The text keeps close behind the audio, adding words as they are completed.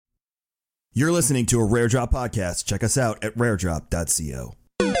You're listening to a Rare Drop podcast. Check us out at raredrop.co.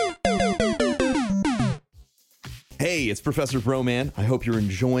 Hey, it's Professor Broman. I hope you're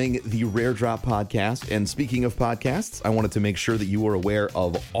enjoying the Rare Drop podcast. And speaking of podcasts, I wanted to make sure that you are aware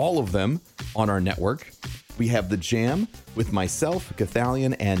of all of them on our network. We have The Jam with myself,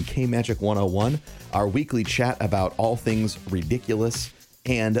 Gathalion, and K-Magic 101, our weekly chat about all things ridiculous,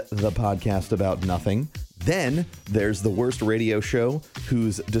 and the podcast about nothing. Then there's The Worst Radio Show,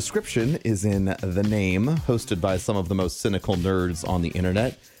 whose description is in the name, hosted by some of the most cynical nerds on the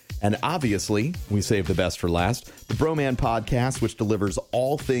internet. And obviously, we save the best for last, the Broman Podcast, which delivers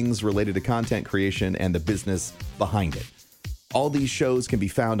all things related to content creation and the business behind it. All these shows can be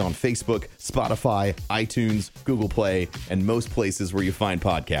found on Facebook, Spotify, iTunes, Google Play, and most places where you find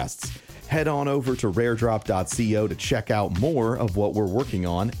podcasts. Head on over to raredrop.co to check out more of what we're working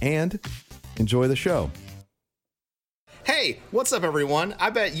on and enjoy the show. Hey, what's up, everyone?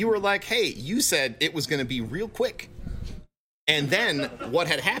 I bet you were like, hey, you said it was going to be real quick. And then what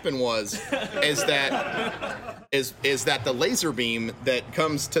had happened is that the laser beam that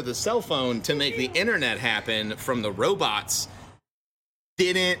comes to the cell phone to make the internet happen from the robots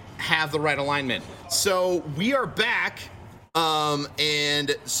didn't have the right alignment. So we are back,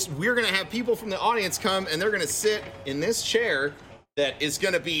 and we're going to have people from the audience come, and they're going to sit in this chair that is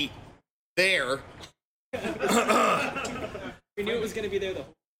going to be there. We knew it was going to be there, though.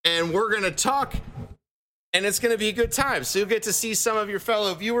 And we're going to talk, and it's going to be a good time. So you'll get to see some of your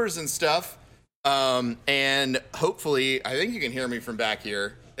fellow viewers and stuff. And hopefully, I think you can hear me from back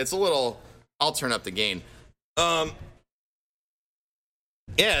here. It's a little, I'll turn up the gain. Yeah,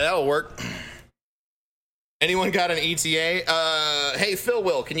 that'll work. Anyone got an ETA? Hey, Phil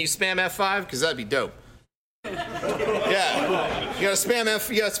Will, can you spam F5? Because that'd be dope. Yeah, you gotta spam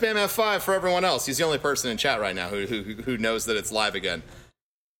F5 for everyone else. He's the only person in chat right now who knows that it's live again.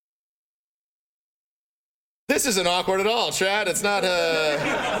 This isn't awkward at all, chat. It's not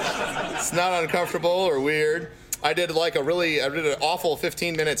uncomfortable or weird. I did an awful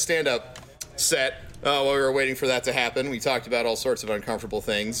 15-minute stand-up set while we were waiting for that to happen. We talked about all sorts of uncomfortable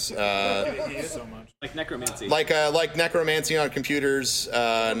things. So much. Like necromancy. Like necromancy on computers,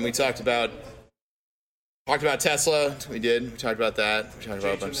 and we talked about Tesla. We talked about that. We talked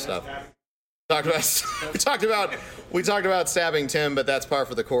about a bunch of stuff. We talked about stabbing Tim, but that's par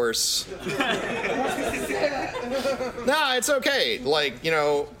for the course. Nah, it's okay.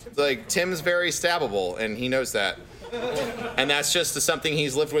 Tim's very stabbable, and he knows that. And that's just something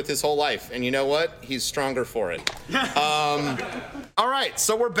he's lived with his whole life. And you know what? He's stronger for it. All right,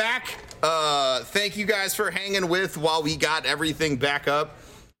 so we're back. Thank you guys for hanging with while we got everything back up.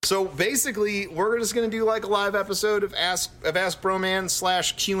 So basically, we're just going to do like a live episode of Ask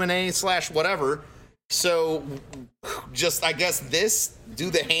Broman / Q&A / whatever. So just, I guess, do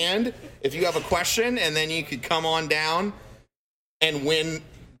the hand if you have a question, and then you could come on down and win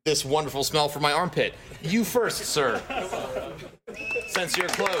this wonderful smell from my armpit. You first, sir, since you're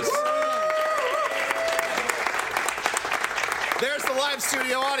close. There's the live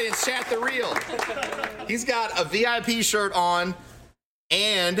studio audience. Chat the real. He's got a VIP shirt on.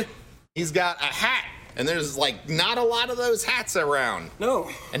 And he's got a hat, and there's not a lot of those hats around. No.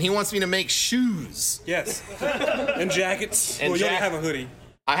 And he wants me to make shoes. Yes. And jackets. You don't have a hoodie.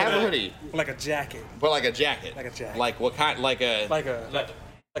 I have a hoodie. Like a jacket. But like a jacket. Like a jacket. Like what kind? Like a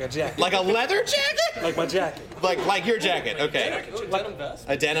jacket. Like a leather jacket? Like my jacket. Like your jacket. Okay. Denim vest.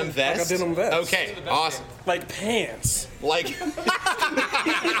 A denim vest? Like a denim vest. Okay. Awesome. Like pants. Like.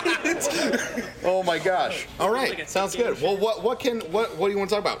 Oh my gosh. All right. Sounds good. Well, what do you want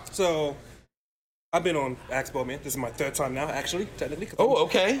to talk about? So, I've been on Ask Broman. This is my third time now, actually, technically. Oh,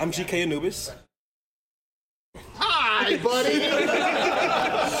 okay. I'm GK Anubis. Hi, buddy.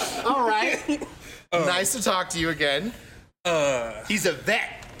 All right. Nice to talk to you again. He's a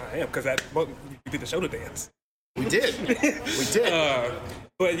vet. I am, because we did the shoulder dance. We did.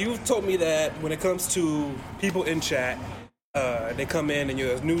 But you've told me that when it comes to people in chat, they come in and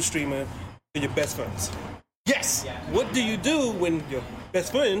you're a new streamer, they're your best friends. Yes. What do you do when your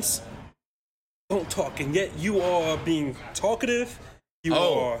best friends don't talk, and yet you are being talkative? You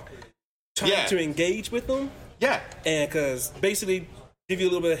are trying to engage with them? Yeah. And because basically, give you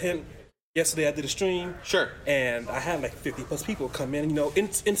a little bit of hint, yesterday I did a stream. Sure. And I had 50 plus people come in,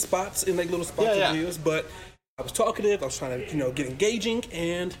 in spots, in little spots and videos, but I was talkative, I was trying to, get engaging,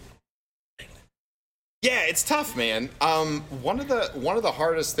 and yeah, it's tough, man. One of the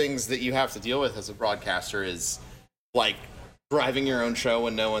hardest things that you have to deal with as a broadcaster is driving your own show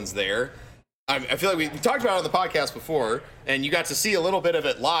when no one's there. I feel like we talked about it on the podcast before, and you got to see a little bit of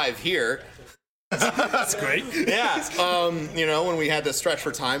it live here. That's great. Yeah. When we had to stretch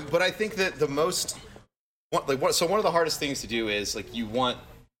for time. But I think that so one of the hardest things to do is like you want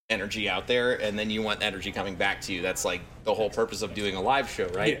energy out there and then you want energy coming back to you. That's like the whole purpose of doing a live show,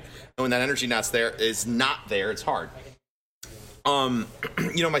 right? Yeah. And when that energy is not there, it's hard.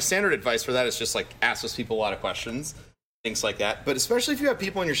 My standard advice for that is just like ask those people a lot of questions, things like that. But especially if you have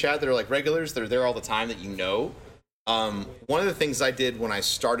people in your chat that are like regulars, that are there all the time that you know. One of the things I did when I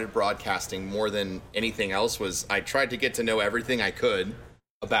started broadcasting more than anything else was I tried to get to know everything I could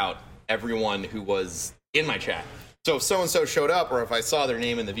about everyone who was in my chat. So if so-and-so showed up, or if I saw their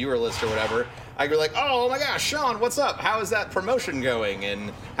name in the viewer list or whatever, I'd go like, oh my gosh, Sean, what's up? How is that promotion going?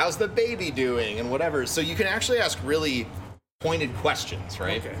 And how's the baby doing? And whatever. So you can actually ask really pointed questions,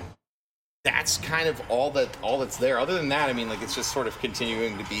 right? Okay. That's kind of all that's there. Other than that, I mean, like, it's just sort of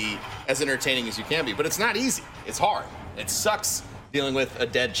continuing to be as entertaining as you can be. But it's not easy. It's hard. It sucks dealing with a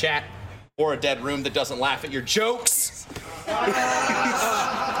dead chat or a dead room that doesn't laugh at your jokes.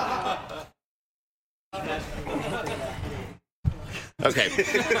 Okay.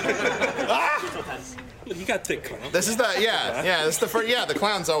 You got to take clown. This is the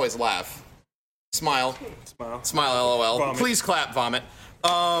clowns always laugh. Smile, LOL. Vomit. Please clap, vomit.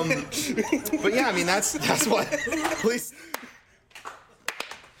 But yeah, I mean that's what. Please.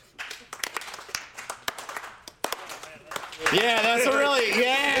 Yeah, that's a really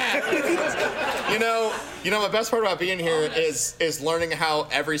the best part about being here is learning how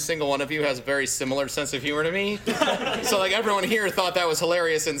every single one of you has a very similar sense of humor to me. So like everyone here thought that was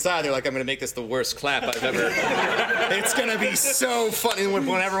hilarious inside. They're like, I'm gonna make this the worst clap I've ever. It's gonna be so funny when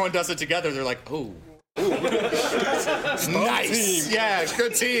everyone does it together. They're like, oh. Nice. Team. Yeah,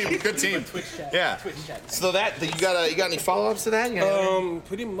 good team. Yeah. So you got any follow-ups to that?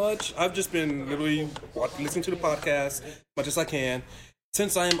 Pretty much. I've just been literally listening to the podcast as much as I can.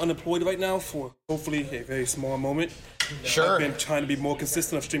 Since I am unemployed right now for hopefully a very small moment, Sure. I've been trying to be more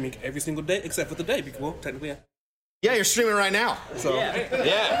consistent of streaming every single day, except for today, because, well, technically, Yeah, you're streaming right now. so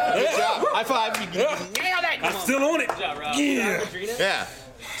Yeah. Good job. High five. You nailed it. I'm still on it. Good job, Rob. Yeah. Yeah.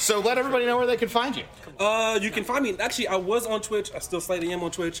 So let everybody know where they can find you. You can find me. Actually, I was on Twitch. I still slightly am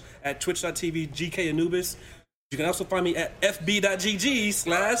on Twitch at twitch.tv GKAnubis. You can also find me at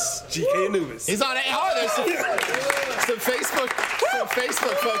fb.gg/GKAnubis. He's on it. Oh, there's some Facebook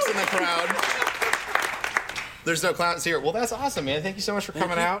folks in the crowd. There's no clowns here. Well, that's awesome, man. Thank you so much for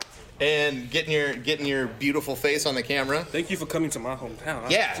coming out and getting your beautiful face on the camera. Thank you for coming to my hometown.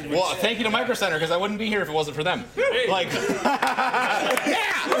 Yeah. Well, thank you to Micro Center because I wouldn't be here if it wasn't for them. Like,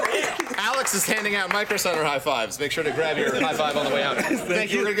 yeah. Alex is handing out Micro Center high fives. Make sure to grab your high five on the way out.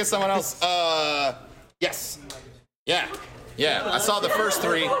 Thank you. We're gonna get someone else. Yes. Yeah. I saw the first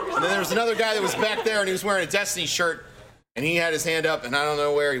three, and then there was another guy that was back there, and he was wearing a Destiny shirt, and he had his hand up, and I don't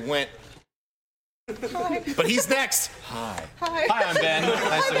know where he went. Hi. But he's next. Hi. Hi. Hi, I'm Ben.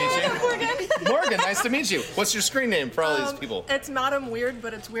 Nice to meet you. Morgan. Morgan, nice to meet you. What's your screen name for all these people? It's Madam Weird,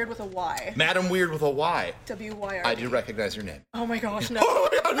 but it's weird with a Y. Madam Weird with a Y. W-Y-R-D. I do recognize your name. Oh my gosh, no. Oh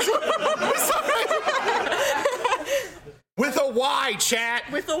my God. I'm sorry. With a Y, chat.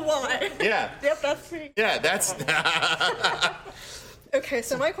 With a Y. Yeah. Yep, that's me. Yeah, that's. Okay,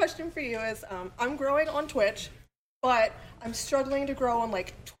 so my question for you is, I'm growing on Twitch, but I'm struggling to grow on,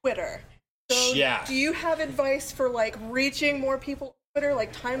 like, Twitter. So Yeah. do you have advice for, like, reaching more people on Twitter,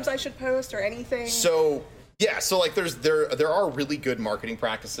 like times I should post or anything? So yeah, so like there are really good marketing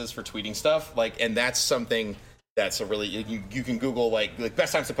practices for tweeting stuff, like, and that's something that's a really you can Google like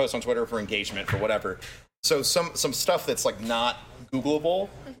best times to post on Twitter for engagement for whatever. So some stuff that's like not Googleable,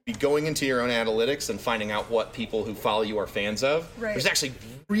 be going into your own analytics and finding out what people who follow you are fans of. Right. There's actually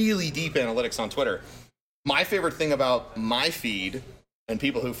really deep analytics on Twitter. My favorite thing about my feed and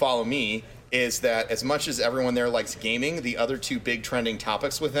people who follow me is that as much as everyone there likes gaming, the other two big trending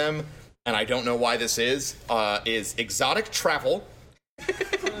topics with them, and I don't know why this is exotic travel,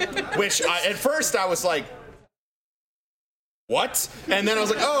 which at first I was like, what? And then I was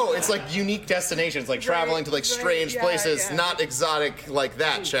like, oh, it's like unique destinations, like traveling to like strange places, not exotic like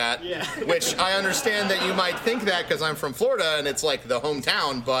that, chat. Yeah. Which I understand that you might think that because I'm from Florida and it's like the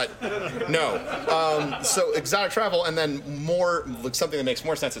hometown, but no. So exotic travel, and then more, like something that makes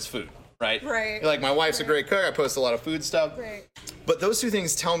more sense is food, right? Right. Like my wife's a great cook. I post a lot of food stuff. Right. But those two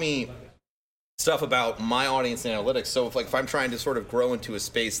things tell me stuff about my audience and analytics. So if I'm trying to sort of grow into a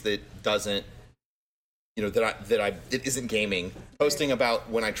space that doesn't, it isn't gaming, posting about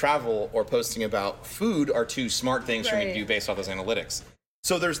when I travel or posting about food are two smart things for me to do based off those analytics.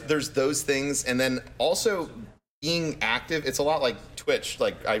 So there's those things, and then also being active, it's a lot like Twitch.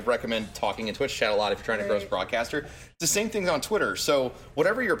 Like, I recommend talking in Twitch chat a lot if you're trying to grow as a broadcaster. It's the same thing on Twitter. So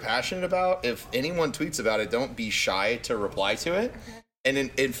whatever you're passionate about, if anyone tweets about it, don't be shy to reply to it.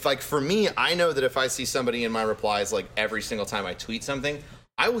 And if, like, for me, I know that if I see somebody in my replies, like, every single time I tweet something,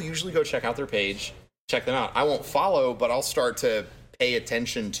 I will usually go check out their page, check them out. I won't follow, but I'll start to pay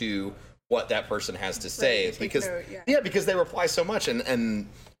attention to what that person has to say. Right, because note, because they reply so much, and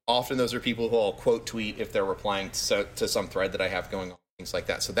often those are people who I'll quote tweet if they're replying to some thread that I have going on, things like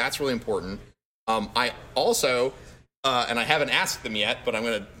that. So that's really important. I also, and I haven't asked them yet, but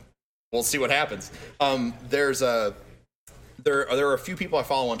we'll see what happens. There are a few people I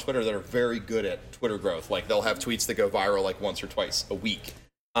follow on Twitter that are very good at Twitter growth. Like, they'll have tweets that go viral like once or twice a week.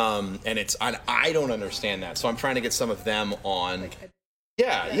 And I don't understand that. So I'm trying to get some of them on.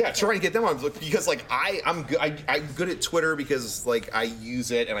 Trying to get them on, because like I'm good at Twitter because like I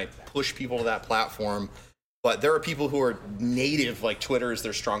use it and I push people to that platform. But there are people who are native, like Twitter is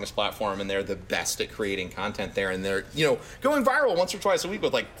their strongest platform, and they're the best at creating content there, and they're going viral once or twice a week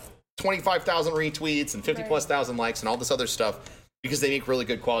with like 25,000 retweets and 50+ thousand likes and all this other stuff, because they make really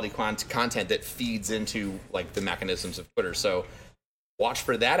good quality content that feeds into like the mechanisms of Twitter. So watch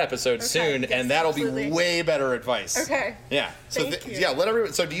for that episode soon, and that'll be way better advice. Okay. Yeah. So Thank you. let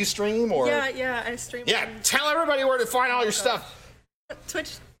everyone. So do you stream or? Yeah, I stream. Yeah. Tell everybody where to find all your stuff.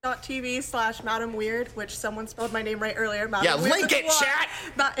 Twitch.tv/Madam Weird, which someone spelled my name right earlier. Madam Yeah, Weird link it, chat.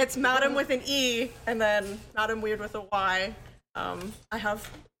 It's Madam with an E, and then Madam Weird with a Y. I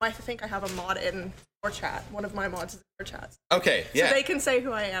think I have a mod in your chat. One of my mods is in your chat. Okay. Yeah. So they can say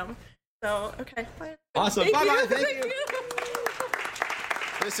who I am. So okay. Bye. Awesome. Thank Bye you. bye. Thank you.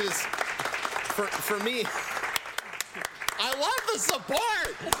 This is for me. I love the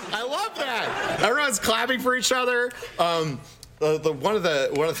support. I love that. Everyone's clapping for each other. One of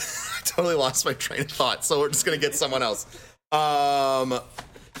the I totally lost my train of thought, so we're just gonna get someone else. Yeah,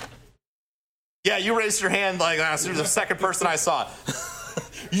 you raised your hand like last. There's the second person I saw.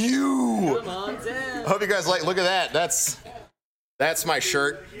 You. Come on, Tim. Hope you guys like. Look at that. That's my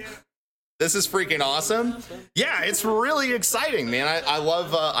shirt. This is freaking awesome. Yeah, it's really exciting, man. I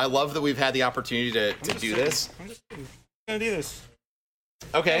love that we've had the opportunity to do this. I'm just gonna do this.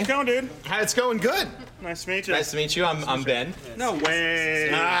 Okay. How's it going, dude? It's going good. Nice to meet you. Nice to meet you. I'm Ben. No way.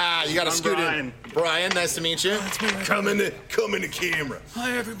 You got to I'm scoot Brian. in. Brian, nice to meet you. Come in the camera.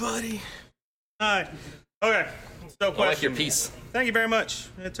 Hi, everybody. Hi. Okay. So, question. I like your piece. Thank you very much.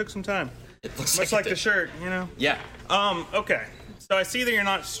 It took some time. It looks Much it like the did. shirt, Yeah. Okay. So I see that you're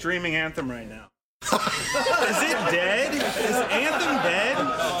not streaming Anthem right now. Is it dead? Is Anthem dead?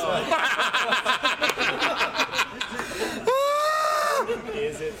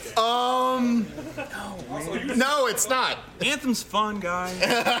 No, it's not. Anthem's fun, guys. It's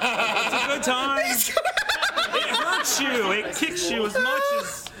a good time. It hurts you. It kicks you as much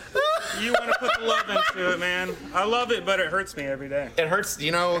as you want to put the love into it, man. I love it, but it hurts me every day. It hurts, hurts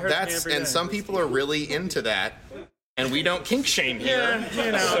me that's, every and day. some people are really into that, and we don't kink shame here.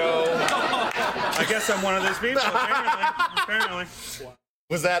 Yeah, So, I guess I'm one of those people, apparently.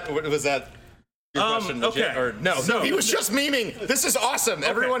 was that your question legit? Okay. Or no, he was just memeing. This is awesome.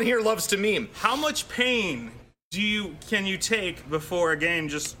 Everyone here loves to meme. How much pain can you take before a game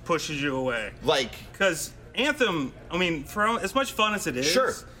just pushes you away? Like, Because Anthem, I mean, for as much fun as it is,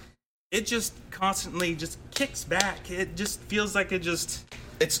 Sure. it just constantly just kicks back. It just feels like it just...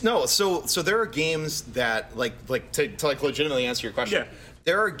 it's no. So there are games that to legitimately answer your question. Yeah.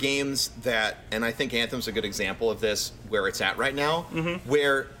 There are games that, and I think Anthem's a good example of this, where it's at right now,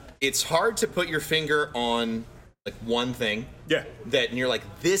 where it's hard to put your finger on like one thing. Yeah. And you're like,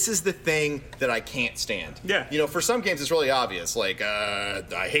 this is the thing that I can't stand. Yeah. For some games it's really obvious. Like, I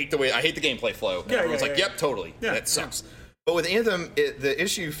hate the gameplay flow. And everyone's like, yep, totally. Yeah, That sucks. But with Anthem, the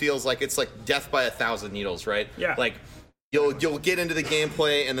issue feels like it's like death by 1,000 needles, right? Yeah. Like, you'll get into the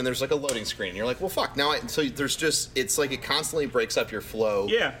gameplay and then there's like a loading screen. And you're like, well, fuck. So there's just, it's like it constantly breaks up your flow.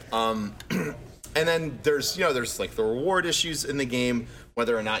 Yeah. And then there's like the reward issues in the game,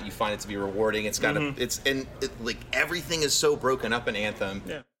 whether or not you find it to be rewarding. It's got like everything is so broken up in Anthem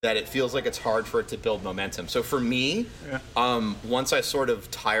that it feels like it's hard for it to build momentum. So for me, once I sort of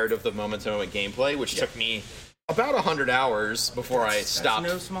tired of the moment-to-moment gameplay, which took me about 100 hours before I stopped.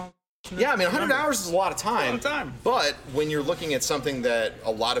 That's no small... Yeah, I mean, 100 hours is a lot of time. It's a lot of time. But when you're looking at something that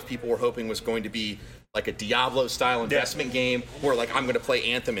a lot of people were hoping was going to be like a Diablo-style investment game, where like I'm going to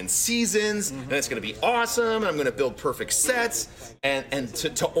play Anthem in seasons, and it's going to be awesome, and I'm going to build perfect sets, and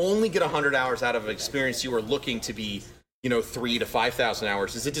to only get 100 hours out of an experience you were looking to be, 3,000 to 5,000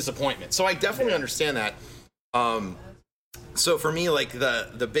 hours is a disappointment. So I definitely understand that. So for me, like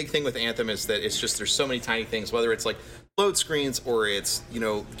the big thing with Anthem is that it's just there's so many tiny things, whether it's like load screens or it's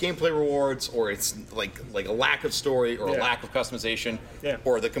gameplay rewards or it's like a lack of story or a lack of customization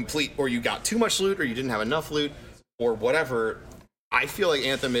or or you got too much loot or you didn't have enough loot or whatever. I feel like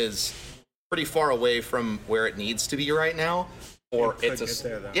Anthem is pretty far away from where it needs to be right now. Or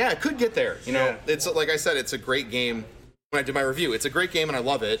it could get there. It's like I said, it's a great game. When I did my review, it's a great game and I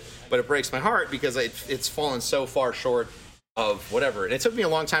love it, but it breaks my heart because it's fallen so far short of whatever. And it took me a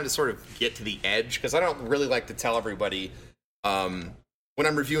long time to sort of get to the edge because I don't really like to tell everybody when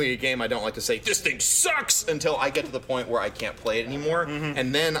I'm reviewing a game, I don't like to say this thing sucks until I get to the point where I can't play it anymore.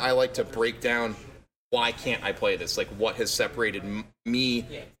 And then I like to break down why can't I play this? Like what has separated me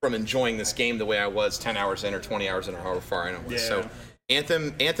from enjoying this game the way I was 10 hours in or 20 hours in or however far I was. So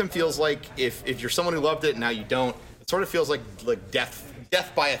Anthem feels like if you're someone who loved it and now you don't, it sort of feels like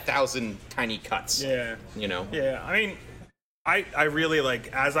death by 1,000 tiny cuts. Yeah. I mean, I really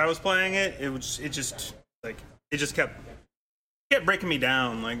like as I was playing it, it just kept breaking me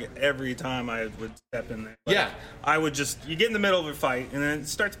down like every time I would step in there. Like, I would you get in the middle of a fight and then it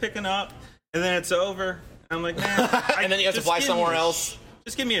starts picking up and then it's over. I'm like, man. And then you have to fly somewhere else.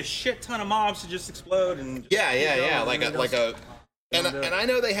 Just give me a shit ton of mobs to just explode and and I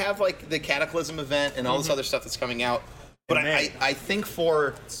know they have like the Cataclysm event and all this other stuff that's coming out, but I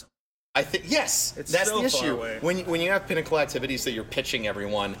think yes, that's so the issue. Away. When you have pinnacle activities that you're pitching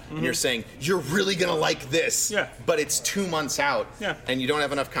everyone and you're saying you're really gonna like this, but it's 2 months out, and you don't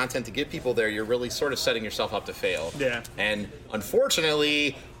have enough content to get people there, you're really sort of setting yourself up to fail. And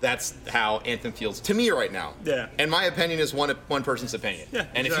unfortunately, that's how Anthem feels to me right now. And my opinion is one person's opinion.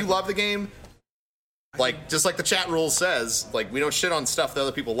 And if you love the game, like just like the chat rules says, like we don't shit on stuff that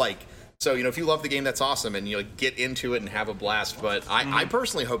other people like. So, if you love the game, that's awesome, and you get into it and have a blast. But I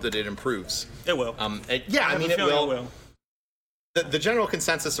personally hope that it improves. It will. It will. The general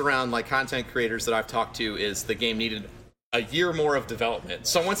consensus around like content creators that I've talked to is the game needed a year more of development.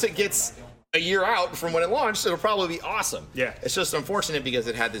 So once it gets a year out from when it launched, it'll probably be awesome. It's just unfortunate because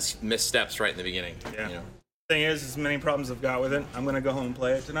it had these missteps right in the beginning. Thing is, as many problems I've got with it, I'm gonna go home and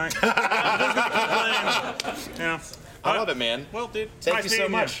play it tonight. I love it, man. Well, dude, thank you so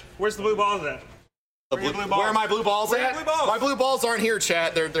much. Where's the blue balls at? Where are my blue balls at? Blue balls? My blue balls aren't here,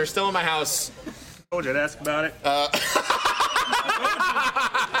 chat. They're still in my house. Told you to ask about it. Well,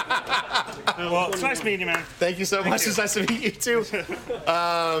 it's nice meeting you, man. Thank you so much. It's nice to meet you too.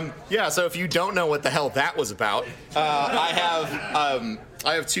 So if you don't know what the hell that was about, I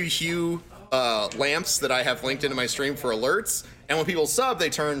have 2 Hue lamps that I have linked into my stream for alerts, and when people sub,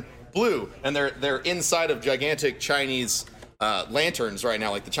 they turn blue, and they're inside of gigantic Chinese lanterns right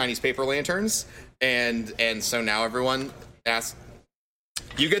now, like the Chinese paper lanterns, and so now everyone asks,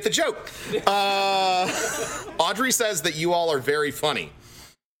 you get the joke. Audrey says that you all are very funny.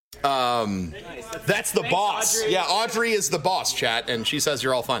 That's the boss. Audrey. Yeah, Audrey is the boss, chat, and she says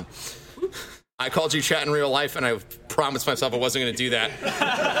you're all fun. I called you chat in real life, and I promised myself I wasn't going to do that,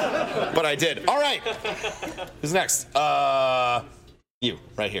 but I did. All right, who's next? You,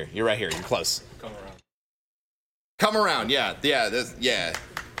 right here. You're right here. You're close. Come around. Yeah. Clap.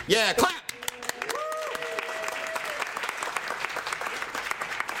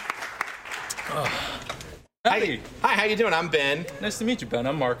 Hi, how you doing? I'm Ben. nice to meet you, Ben.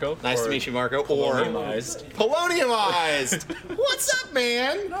 I'm Marco. Nice to meet you, Marco. Poloniumized. Poloniumized. What's up,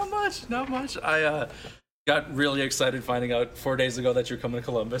 man? Not much. I got really excited finding out 4 days ago that you're coming to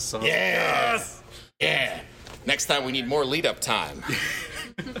Columbus. So Yes. Yeah. Next time we need more lead-up time.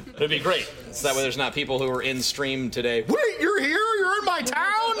 It'd be great. So that way there's not people who are in stream today. Wait, you're here? You're in my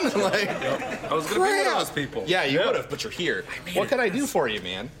town? I was going to be one of those people. Yeah, you would have, but you're here. What can I do for you,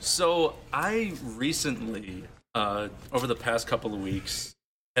 man? So I recently, over the past couple of weeks,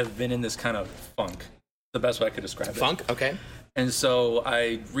 have been in this kind of funk. The best way I could describe it. Funk? Okay. And so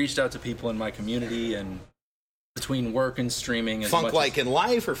I reached out to people in my community, and between work and streaming, funk like in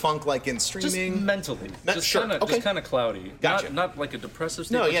life or funk like in streaming? Just mentally, just kind of cloudy. Gotcha. Not like a depressive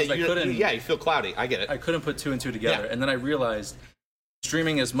state. No, yeah, you feel cloudy. I get it. I couldn't put 2 and 2 together, and then I realized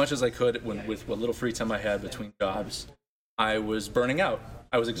streaming as much as I could with what little free time I had between jobs, I was burning out.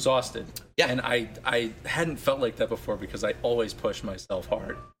 I was exhausted. Yeah. And I hadn't felt like that before because I always pushed myself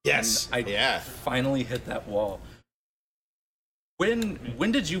hard. Yes. And I finally hit that wall. When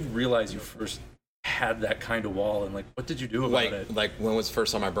did you realize you first had that kind of wall, and like what did you do about it? Like when was the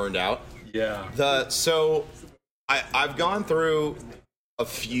first time I burned out? Yeah. So I've gone through a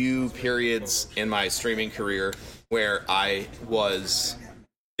few periods in my streaming career where I was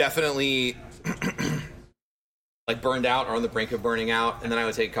definitely like burned out or on the brink of burning out, and then I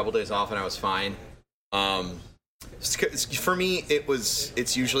would take a couple days off and I was fine. For me,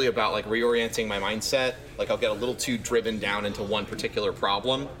 it's usually about like reorienting my mindset. Like I'll get a little too driven down into one particular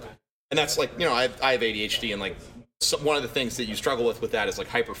problem, and that's like, you know, I have ADHD, and like one of the things that you struggle with that is like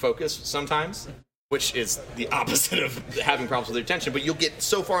hyper focus sometimes, which is the opposite of having problems with your attention. But you'll get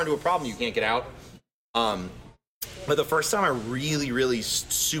so far into a problem you can't get out. But the first time I really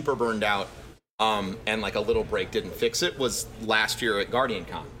super burned out, and like a little break didn't fix it, was last year at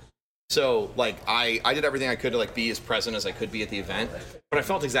GuardianCon. So like I did everything I could to like be as present as I could be at the event, but I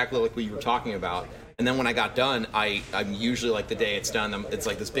felt exactly like what you were talking about. And then when I got done, I'm usually like the day it's done, it's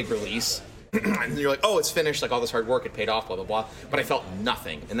like this big release. And you're like, oh, it's finished, like all this hard work, it paid off, blah, blah, blah. But I felt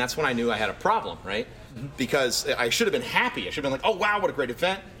nothing. And that's when I knew I had a problem, right? Because I should have been happy. I should have been like, oh, wow, what a great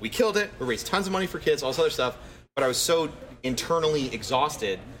event. We killed it. We raised tons of money for kids, all this other stuff. But I was so internally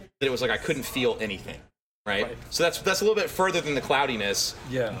exhausted that it was like I couldn't feel anything, right? So that's a little bit further than the cloudiness.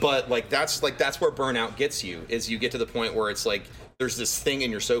 Yeah. But that's where burnout gets you, is you get to the point where it's like there's this thing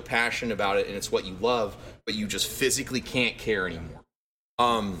and you're so passionate about it and it's what you love, but you just physically can't care anymore.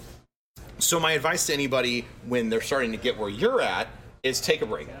 So my advice to anybody when they're starting to get where you're at is take a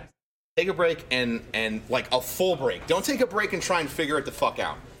break. Take a break and like a full break. Don't take a break and try and figure it the fuck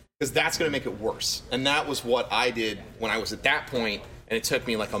out, because that's going to make it worse. And that was what I did when I was at that point, and it took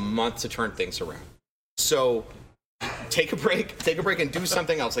me like a month to turn things around. So take a break and do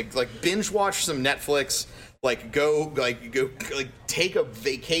something else. Like binge watch some Netflix, go take a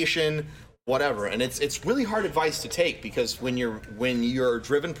vacation, whatever. And it's really hard advice to take, because when you're a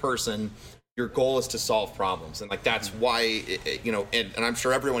driven person, your goal is to solve problems. And like that's why and I'm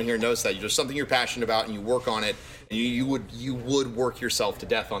sure everyone here knows that there's something you're passionate about and you work on it, and you would work yourself to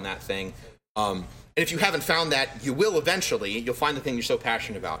death on that thing. And if you haven't found that, you will eventually. You'll find the thing you're so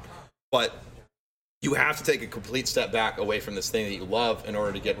passionate about. But you have to take a complete step back away from this thing that you love in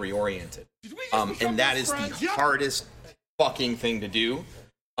order to get reoriented. And that is the hardest fucking thing to do.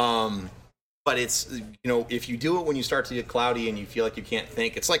 But it's, if you do it when you start to get cloudy and you feel like you can't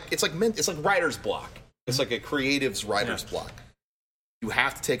think, it's like writer's block. It's like a creative's writer's block. You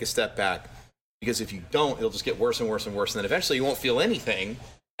have to take a step back, because if you don't, it'll just get worse and worse and worse. And then eventually you won't feel anything.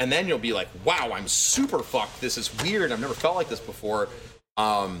 And then you'll be like, wow, I'm super fucked. This is weird. I've never felt like this before.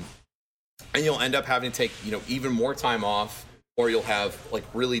 And you'll end up having to take, even more time off, or you'll have with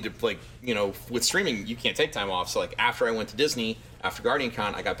streaming, you can't take time off. So like after I went to Disney, after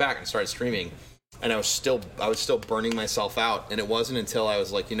GuardianCon, I got back and started streaming, and I was still burning myself out. And it wasn't until I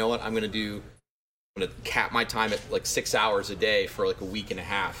was like, you know what, I'm going to cap my time at like 6 hours a day for like a week and a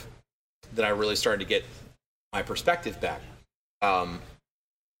half, that I really started to get my perspective back.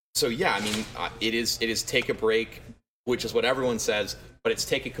 So yeah, I mean, it is take a break, which is what everyone says, but it's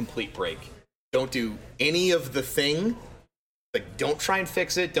take a complete break. Don't do any of the thing. Like, don't try and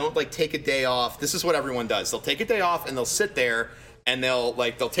fix it. Don't take a day off. This is what everyone does. They'll take a day off and they'll sit there and they'll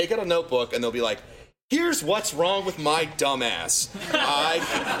take out a notebook and they'll be like, here's what's wrong with my dumbass.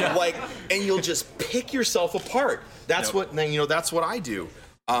 And you'll just pick yourself apart. That's what I do.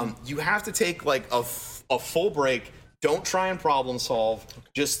 You have to take a full break. Don't try and problem solve.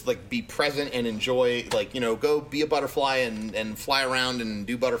 Just be present and enjoy. Go be a butterfly and fly around and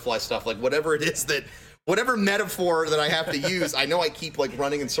do butterfly stuff. Whatever it is whatever metaphor that I have to use. I know I keep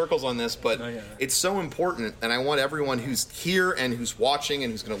running in circles on this, but it's so important. And I want everyone who's here and who's watching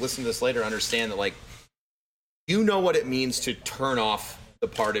and who's going to listen to this later understand that you know what it means to turn off the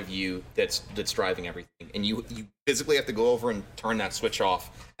part of you that's driving everything, and you physically have to go over and turn that switch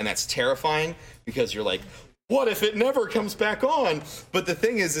off, and that's terrifying, because you're like, what if it never comes back on? But the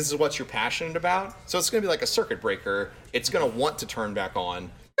thing is, this is what you're passionate about, so it's going to be like a circuit breaker. It's going to want to turn back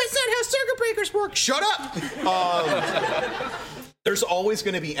on. That's not how circuit breakers work. Shut up. There's always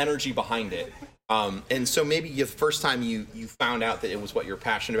going to be energy behind it, and so maybe the first time you found out that it was what you're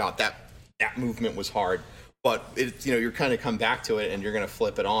passionate about, that movement was hard. But you're kind of come back to it, and you're going to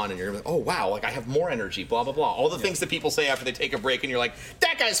flip it on, and you're like, oh wow, I have more energy, blah blah blah. All the things that people say after they take a break, and you're like,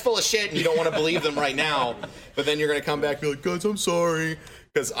 that guy's full of shit, and you don't want to believe them right now. But then you're going to come back and be like, guys, I'm sorry,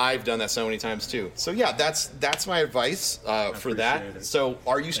 because I've done that so many times too. So yeah, that's my advice for that. It. So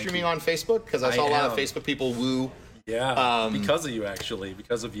are you streaming on Facebook? Because I saw a lot of Facebook people woo. Yeah, because of you, actually,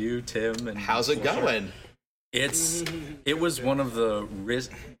 because of you, Tim. And how's it going? It was one of the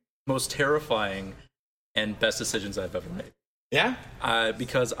most terrifying and best decisions I've ever made. Yeah?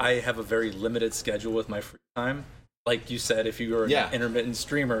 Because I have a very limited schedule with my free time. Like you said, if you are an intermittent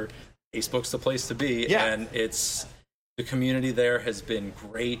streamer, Facebook's the place to be. Yeah. And the community there has been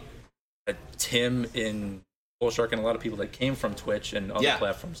great. Tim in Bullshark and a lot of people that came from Twitch and other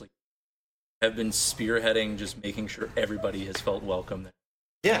platforms have been spearheading, just making sure everybody has felt welcome there.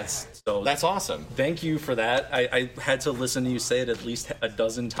 Yes. So that's awesome. Thank you for that. I had to listen to you say it at least a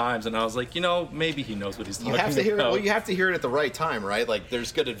dozen times, and I was like, maybe he knows what he's talking about. You have to hear it. Well, you have to hear it at the right time, right? Like,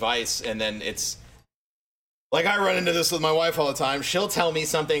 there's good advice, and then it's like I run into this with my wife all the time. She'll tell me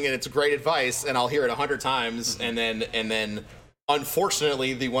something, and it's great advice, and I'll hear it 100 times, and then,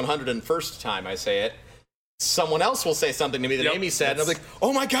 unfortunately, the 101st time I say it, someone else will say something to me that Amy said, and I'm like,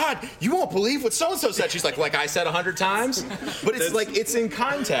 oh my God, you won't believe what so-and-so said. She's like I said 100 times? But it's like, it's in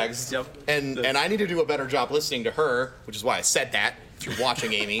context, and I need to do a better job listening to her, which is why I said that, if you're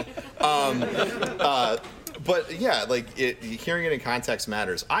watching, Amy. But yeah, like hearing it in context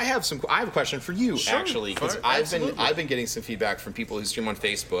matters. I have a question for you, actually, because I've been getting some feedback from people who stream on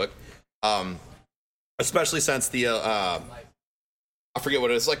Facebook, especially since the I forget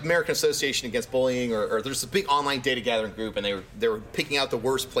what it is, like American Association Against Bullying, or there's a big online data gathering group, and they were picking out the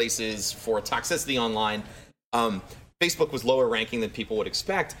worst places for toxicity online. Facebook was lower ranking than people would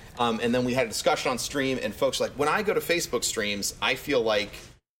expect, and then we had a discussion on stream, and folks like, when I go to Facebook streams, I feel like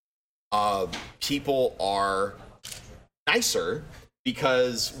people are nicer,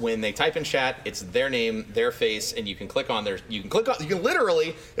 because when they type in chat, it's their name, their face, and you can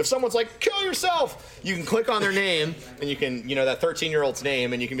literally, if someone's like, kill yourself, you can click on their name, and you can, that 13-year-old's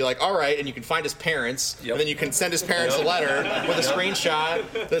name, and you can be like, all right, and you can find his parents, and then you can send his parents a letter with a screenshot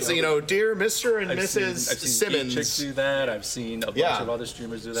that's, dear Mr. and Mrs. Simmons. Chicks do that. I've seen a bunch of other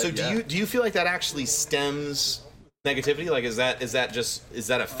streamers do that. So do you feel like that actually stems negativity? Like, is that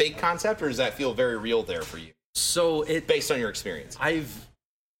a fake concept, or does that feel very real there for you? So based on your experience,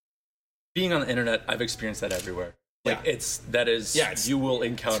 being on the internet, I've experienced that everywhere. Like you will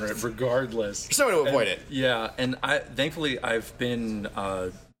encounter it regardless. There's no way to avoid it. Yeah, and thankfully I've been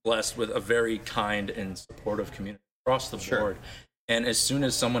blessed with a very kind and supportive community across the board. And as soon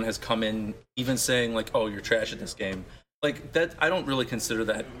as someone has come in, even saying like, "Oh, you're trash at this game," like that, I don't really consider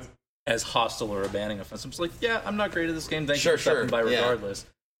that as hostile or a banning offense. I'm just like, yeah, I'm not great at this game. Thank you for stopping by regardless.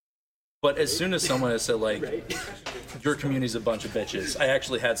 But as soon as someone has said, like, your community's a bunch of bitches, I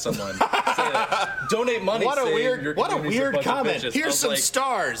actually had someone say that. Donate money. What a weird comment. Here's some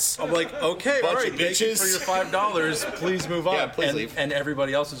stars. I'm like, okay, all right, thank you for your $5. Please move on. Yeah, please leave. And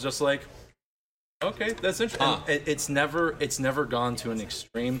everybody else is just like, okay, that's interesting. It's never gone to an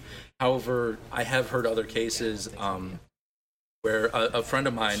extreme. However, I have heard other cases where a friend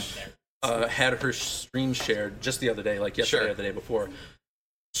of mine had her stream shared just the other day, like yesterday or the day before,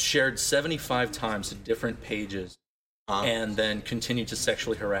 shared 75 times to different pages, and then continued to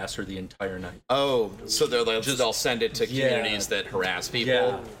sexually harass her the entire night. Oh, so they'll send it to communities that harass people.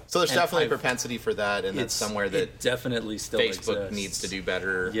 Yeah. So there's definitely a propensity for that, and that's somewhere that it definitely still Facebook exists. Needs to do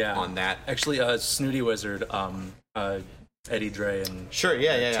better on that. Actually, Snooty Wizard, Eddie Dre, and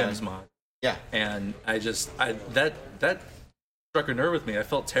Tim's mod. Yeah. And that struck a nerve with me. I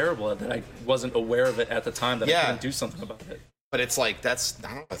felt terrible that I wasn't aware of it at the time, that I couldn't do something about it. But it's like, that's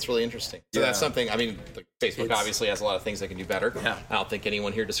really interesting. So that's something, I mean, Facebook obviously has a lot of things they can do better. Yeah. I don't think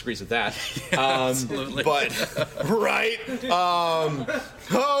anyone here disagrees with that. Absolutely. But, right?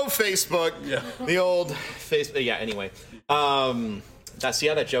 Facebook. Yeah. The old Facebook. Yeah, anyway. See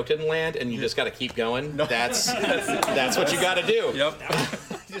how that joke didn't land, and you just got to keep going? No. That's what you got to do. Yep.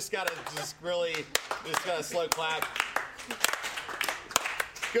 You just got to slow clap.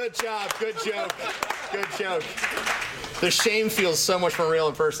 Good job. Good joke. Good joke. The shame feels so much more real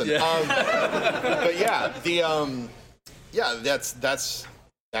in person. Yeah. But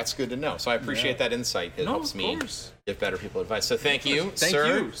that's good to know. So I appreciate that insight. It helps me give better people advice. So thank you, sir.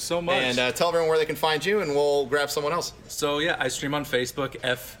 Thank you so much. And tell everyone where they can find you, and we'll grab someone else. So I stream on Facebook,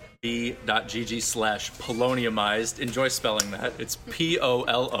 fb.gg/poloniumized. Enjoy spelling that. It's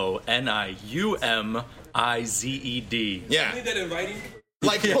POLONIUMIZED. Yeah. Need that in writing?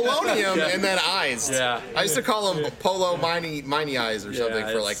 Like polonium and then eyes. Yeah. I used to call them polo miney eyes or something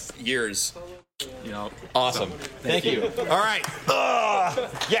for like years. Awesome. Thank you. All right.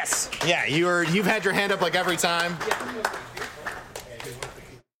 Yes. Yeah. You've had your hand up like every time.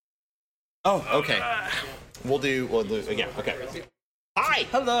 Oh, okay. We'll do again. Okay. Hi.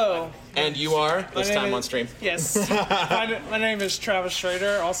 Hello. And you are this time on stream? Yes. My name is Travis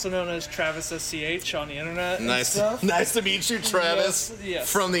Schrader, also known as Travis SCH on the internet. Nice to meet you, Travis.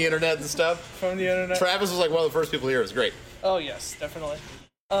 Yes. From the internet and stuff. From the internet. Travis was like one of the first people here. It was great. Oh yes, definitely.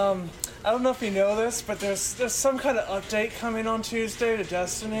 I don't know if you know this, but there's some kind of update coming on Tuesday to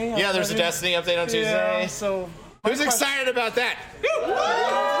Destiny. Yeah, there's a Destiny update on Tuesday. Yeah, so who's excited about that?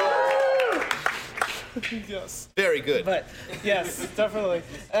 Yes. Very good. But yes, definitely.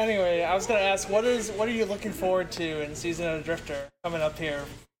 Anyway, I was gonna ask, what are you looking forward to in Season of the Drifter coming up here?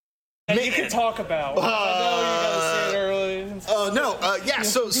 And you can talk about. I know you gotta say it early. questions. Yeah.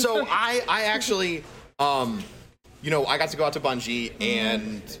 So I actually, I got to go out to Bungie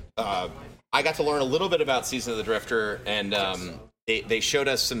and I got to learn a little bit about Season of the Drifter, and they showed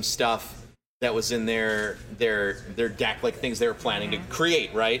us some stuff that was in their deck, like things they were planning to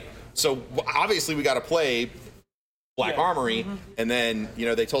create, right? So obviously we got to play Black Armory, and then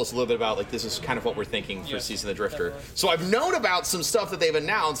they told us a little bit about like this is kind of what we're thinking for Season of the Drifter. Definitely. So I've known about some stuff that they've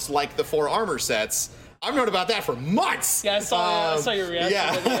announced, like the 4 armor sets. I've known about that for months. Yeah, I saw your reaction.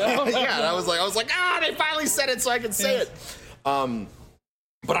 Yeah, yeah. And I was like, they finally said it, so I can say it.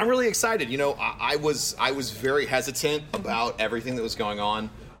 But I'm really excited. I was very hesitant about everything that was going on.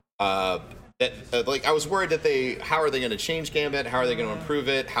 I was worried that how are they going to change Gambit? How are they going to improve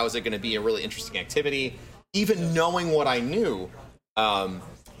it? How is it going to be a really interesting activity? Even knowing what I knew,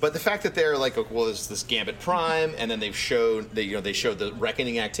 but the fact that they're like, well, there's this Gambit Prime, and then they showed the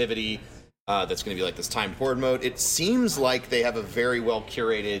Reckoning activity that's going to be like this timed horde mode. It seems like they have a very well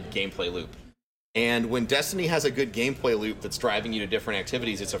curated gameplay loop. And when Destiny has a good gameplay loop that's driving you to different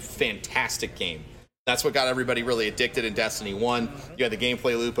activities, it's a fantastic game. That's what got everybody really addicted in Destiny 1. You had the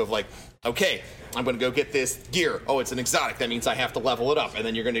gameplay loop of like, okay, I'm going to go get this gear. Oh, it's an exotic. That means I have to level it up. And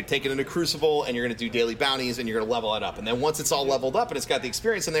then you're going to take it into Crucible, and you're going to do daily bounties, and you're going to level it up. And then once it's all leveled up and it's got the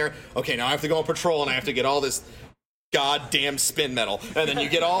experience in there, okay, now I have to go on patrol, and I have to get all this goddamn spin metal. And then you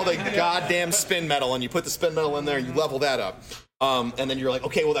get all the goddamn spin metal, and you put the spin metal in there, and you level that up. And then you're like,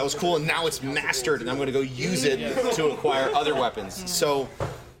 okay, well, that was cool, and now it's mastered, and I'm going to go use it to acquire other weapons.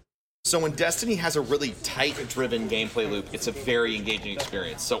 So when Destiny has a really tight-driven gameplay loop, it's a very engaging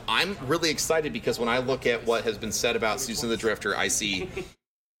experience. So I'm really excited because when I look at what has been said about Season of the Drifter, I see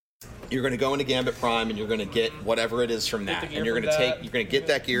you're going to go into Gambit Prime and you're going to get whatever it is from that, and you're going to get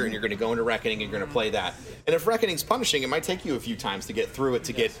that gear, and you're going to go into Reckoning and you're going to play that. And if Reckoning's punishing, it might take you a few times to get through it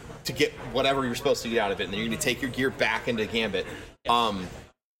to get whatever you're supposed to get out of it, and then you're going to take your gear back into Gambit.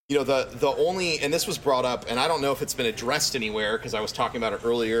 The only, and this was brought up, and I don't know if it's been addressed anywhere because I was talking about it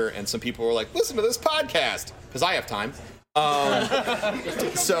earlier, and some people were like, listen to this podcast, because I have time.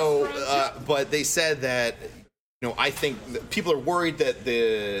 But they said that, I think that people are worried that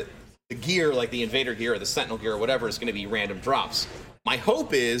the gear, like the Invader gear or the Sentinel gear or whatever, is going to be random drops. My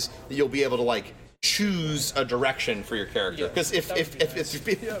hope is that you'll be able to, like, choose a direction for your character, because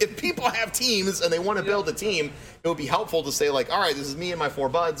if people have teams and they want to build a team, it would be helpful to say like, all right, this is me and my 4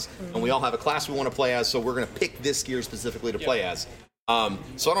 buds, and we all have a class we want to play as, so we're going to pick this gear specifically to play as.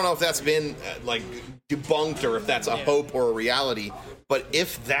 So I don't know if that's been like debunked or if that's a hope or a reality, but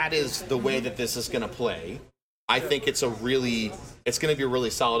if that is the way that this is going to play, I think it's going to be a really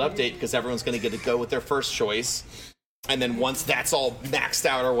solid update, because everyone's going to get to go with their first choice. And then once that's all maxed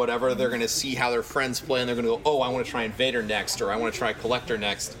out or whatever, they're going to see how their friends play, and they're going to go, oh, I want to try Invader next, or I want to try Collector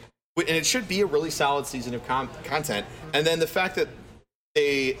next. And it should be a really solid season of content. And then the fact that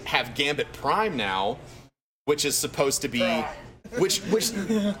they have Gambit Prime now, which is supposed to be... which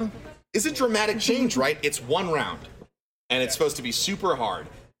is a dramatic change, right? It's 1 round, and it's supposed to be super hard.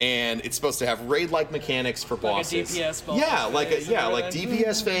 And it's supposed to have raid-like mechanics for bosses. Like a DPS boss. Yeah, like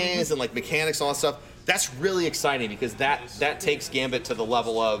DPS phase and like mechanics and all that stuff. That's really exciting, because that takes Gambit to the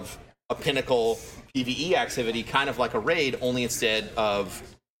level of a pinnacle PvE activity, kind of like a raid, only instead of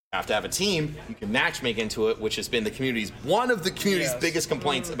have to have a team, you can matchmake into it, which has been one of the community's biggest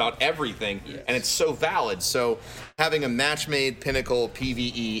complaints about everything, and it's so valid. So having a match-made pinnacle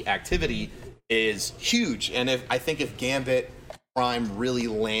PvE activity is huge, and I think if Gambit Prime really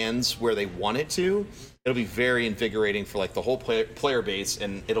lands where they want it to, it'll be very invigorating for like the whole player base,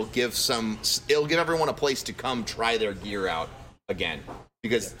 and it'll give everyone a place to come try their gear out again,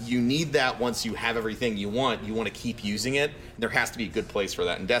 because you need that. Once you have everything you want to keep using it. There has to be a good place for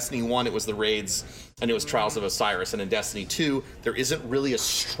that. In Destiny 1, it was the raids, and it was Trials of Osiris, and in Destiny 2, there isn't really a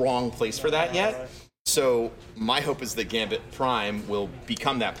strong place for that yet. So my hope is that Gambit Prime will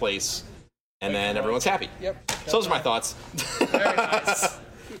become that place, and then everyone's happy. Yep. So those are my thoughts. Very nice.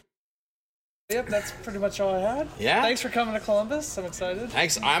 Yep, that's pretty much all I had. Yeah. Thanks for coming to Columbus. I'm excited.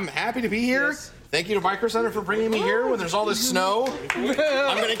 Thanks. I'm happy to be here. Yes. Thank you to Micro Center for bringing me here when there's all this snow. I'm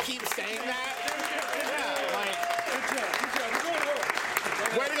going to keep saying that.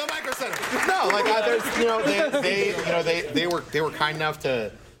 Yeah, way to go, Micro Center. No, they were kind enough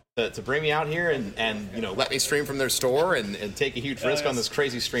to bring me out here and let me stream from their store and take a huge risk on this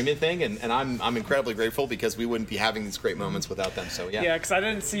crazy streaming thing, and I'm incredibly grateful, because we wouldn't be having these great moments without them. So yeah. Yeah, because I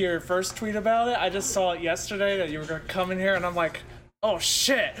didn't see your first tweet about it. I just saw it yesterday that you were going to come in here, and I'm like, oh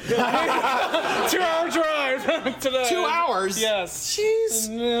shit! 2-hour drive today. 2 hours? Yes.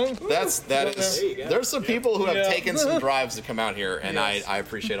 Jeez. There's some people who have taken some drives to come out here, and I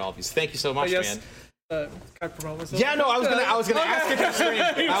appreciate all of you. Thank you so much, man. Can I promote myself? Yeah, no, I was gonna ask if you're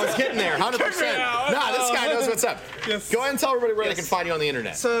streaming. I was getting there, 100%. Nah, this guy knows what's up. Yes. Go ahead and tell everybody where they Yes. can find you on the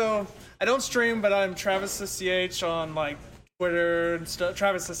internet. So I don't stream, but I'm Travis SCH on like Twitter and stuff.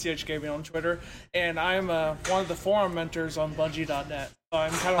 Travis SCH Gaming on Twitter, and I'm one of the forum mentors on Bungie.net. So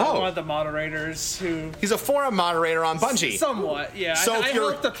I'm kind of one of the moderators who. He's a forum moderator on Bungie. Somewhat, yeah. So I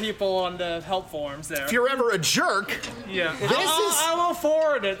help the people on the help forums there. If you're ever a jerk, yeah, I will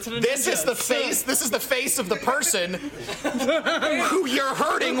forward it to the. This is the face. This is the face of the person who you're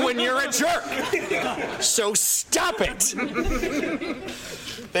hurting when you're a jerk. So stop it.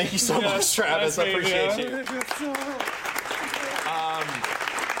 Thank you so much, Travis. I appreciate you.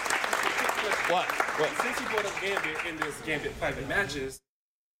 What? Since you brought up Gambit in this Gambit private matches,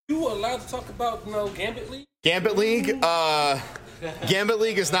 you allowed to talk about Gambit League? Gambit League? Gambit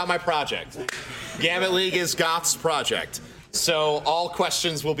League is not my project. Gambit League is Goth's project. So all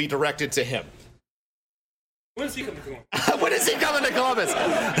questions will be directed to him. When is he coming to Columbus? When is he coming to Columbus?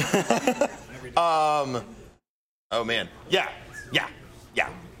 Oh man. Yeah.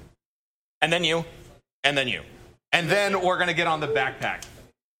 And then you. And then you. And then we're gonna get on the backpack.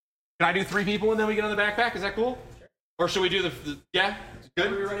 Can I do 3 people and then we get on the backpack? Is that cool? Or should we do the yeah?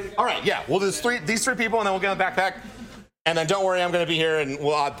 Good? All right, yeah. We'll do these 3 people and then we'll get on the backpack. And then don't worry, I'm going to be here and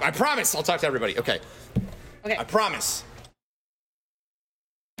I promise I'll talk to everybody. Okay. I promise.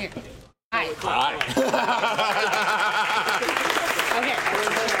 Here. Hi. Okay.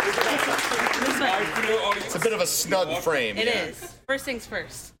 It's a bit of a snug frame. It is. First things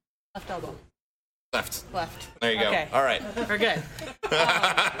first. Left elbow. Left. There you go. Okay. All right. We're good.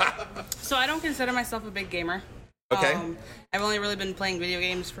 So I don't consider myself a big gamer. Okay. I've only really been playing video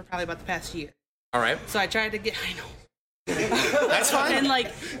games for probably about the past year. All right. So I tried to get. I know. That's fine.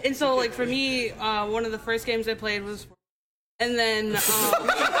 And so for me, one of the first games I played was, and then. It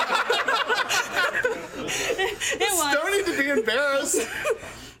was. Don't need to be embarrassed.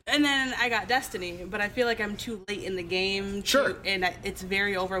 And then I got Destiny, but I feel like I'm too late in the game. Sure. And it's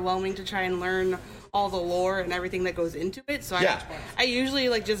very overwhelming to try and learn all the lore and everything that goes into it. So I usually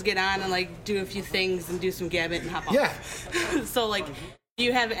just get on and do a few things and do some Gambit and hop off. Yeah. So do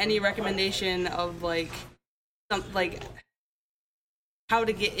you have any recommendation of how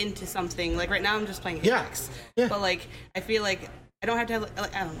to get into something? Right now I'm just playing Apex. Yeah. But I feel like I don't have to have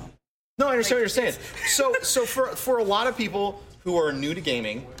I don't know. No, I understand what you're saying. So for a lot of people who are new to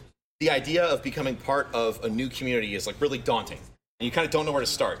gaming, the idea of becoming part of a new community is really daunting. And you kind of don't know where to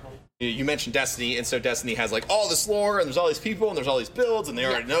start. You mentioned Destiny, and so Destiny has all this lore, and there's all these people, and there's all these builds, and they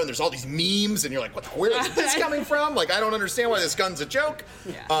already know, and there's all these memes, and you're like, where is this coming from? I don't understand why this gun's a joke.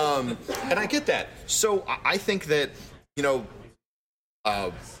 Yeah. And I get that. So I think that,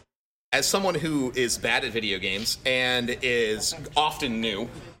 as someone who is bad at video games and is often new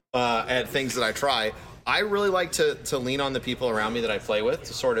at things that I try, I really like to lean on the people around me that I play with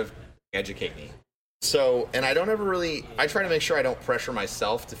to sort of educate me. So, and I don't ever really, I try to make sure I don't pressure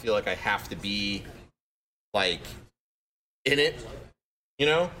myself to feel like I have to be, in it,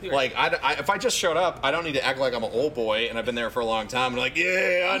 if I just showed up, I don't need to act like I'm an old boy and I've been there for a long time. And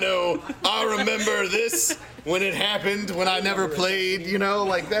yeah, I know, I remember this when it happened, when I never played,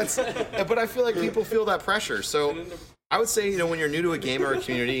 that's, but I feel like people feel that pressure. So I would say, when you're new to a game or a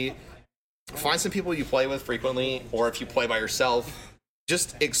community, find some people you play with frequently, or if you play by yourself,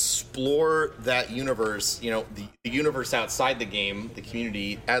 just explore that universe, the universe outside the game, the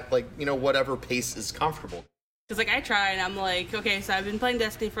community, at whatever pace is comfortable. Because I try and I'm okay, so I've been playing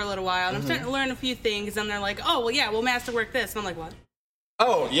Destiny for a little while and I'm starting to learn a few things, and they're we'll masterwork this, and I'm like, what?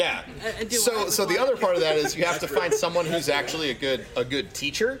 Oh yeah. So the other part of that is you have to find someone who's actually a good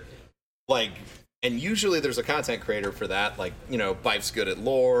teacher, and usually there's a content creator for that, Bife's good at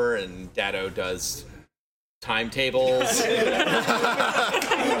lore and Dado does timetables and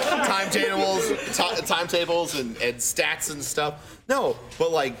stats and stuff. No,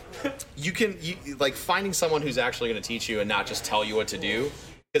 but you finding someone who's actually going to teach you and not just tell you what to do,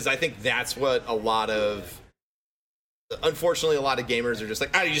 because I think that's what unfortunately a lot of gamers are just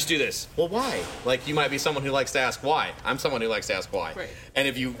you just do this. Well, why? You might be someone who likes to ask why. I'm someone who likes to ask why. Right. And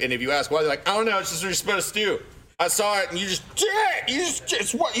if you ask why, they're I don't know, it's just what you're supposed to do. I saw it and you just did it.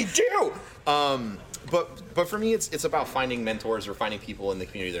 It's what you do. But for me, it's about finding mentors or finding people in the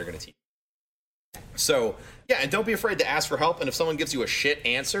community that are going to teach. So, yeah, and don't be afraid to ask for help. And if someone gives you a shit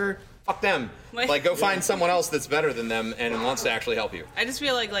answer, fuck them. Go find someone else that's better than them and wants to actually help you. I just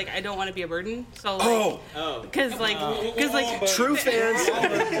feel like I don't want to be a burden. So because true fans,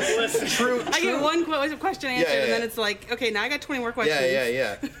 I get one question answered, and then it's okay, now I got 20 more questions.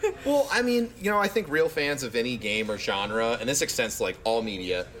 Yeah. Well, I mean, I think real fans of any game or genre, and this extends to all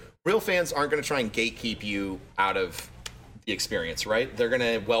media, real fans aren't going to try and gatekeep you out of the experience, right? They're going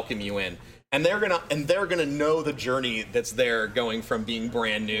to welcome you in, and they're gonna know the journey that's there, going from being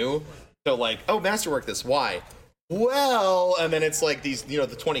brand new to like, oh, Masterwork this, why? Well, and then it's like these, the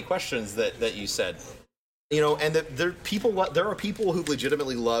 20 questions that you said, and there are people who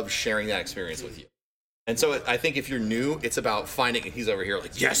legitimately love sharing that experience with you. And so I think if you're new, it's about finding. And he's over here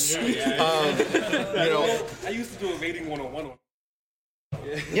like, yes. I used to do a rating 101.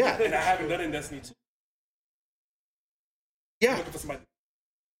 Yeah. And I haven't done it in Destiny 2. Yeah. Looking for somebody.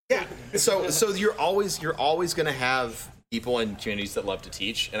 Yeah. So you're always going to have people in communities that love to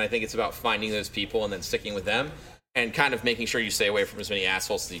teach, and I think it's about finding those people and then sticking with them, and kind of making sure you stay away from as many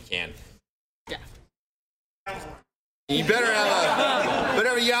assholes as you can. Yeah. You better have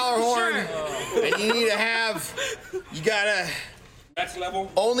a Yaller horn, and you gotta Max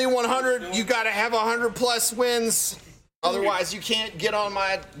level. only 100. You gotta have 100+ wins. Otherwise, you can't get on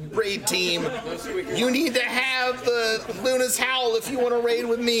my raid team. You need to have the Luna's Howl if you want to raid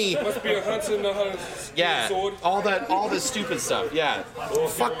with me. Must be a hunter and a sword. all this stupid stuff. Yeah,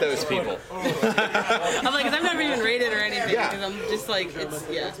 fuck those people. I'm like, 'cause I've never even raided or anything. Yeah. Because I'm just like,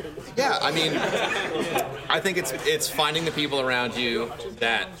 Yeah, I mean, I think it's finding the people around you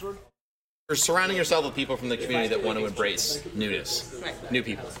that you're surrounding yourself with people from the community that want to embrace newness, new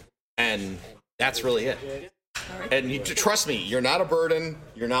people, and that's really it. And trust me, you're not a burden.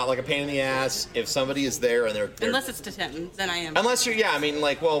 You're not like a pain in the ass. If somebody is there and they're unless it's to Tim, then I am. Unless you're, I mean,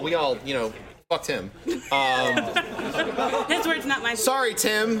 like, well, we all, fucked him. His words, not mine. Sorry,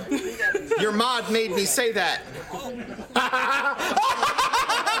 Tim. Your mod made me say that.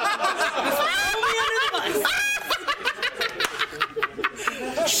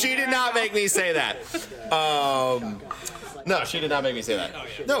 She did not make me say that. No, she did not make me say that.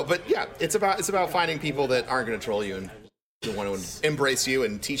 No, but yeah, it's about finding people that aren't going to troll you and want to embrace you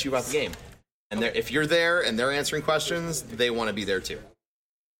and teach you about the game. And if you're there and they're answering questions, they want to be there too.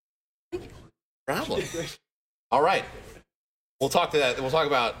 Problem. All right. We'll talk to that. We'll talk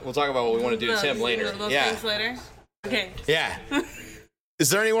about what we want to do to Tim later. Things later. Okay. Yeah. Is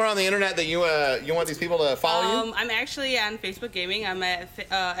there anywhere on the internet that you want these people to follow you? I'm actually on Facebook Gaming. I'm at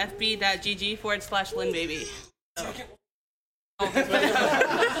fb.gg/LynnBaby.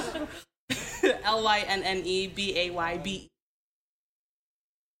 LYNNEBAYB.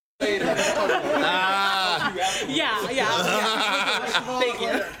 Yeah. Thank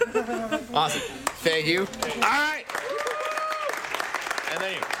you. Awesome. Thank you. All right. And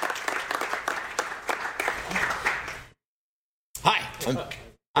then you. Hi.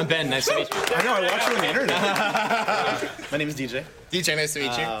 I'm Ben. Nice to meet you. I know. I watched you on the internet. My name is DJ. DJ, nice to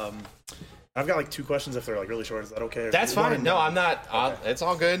meet you. I've got like 2 questions if they're like really short. Is that okay? That's fine. No, I'm not. Okay. It's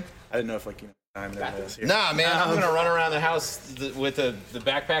all good. I didn't know if time and everything else here. Nah, man. I'm gonna run around the house with the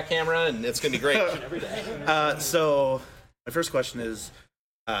backpack camera, and it's gonna be great. So my first question is,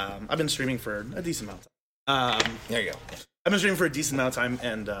 I've been streaming for a decent amount of time. There you go. I've been streaming for a decent amount of time,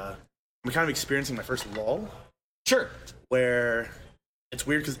 and I'm kind of experiencing my first lull. Sure. Where it's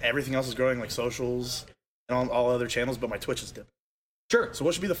weird because everything else is growing, like socials and all other channels, but my Twitch is dipping. Sure. So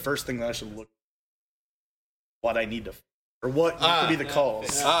what should be the first thing that I should look? What I need to, or what could be the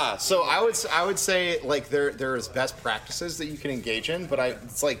calls? So I would say like there's best practices that you can engage in, but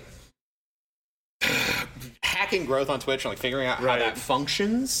it's like hacking growth on Twitch and like figuring out how that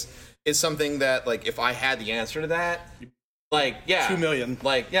functions is something that like if I had the answer to that, like 2 million.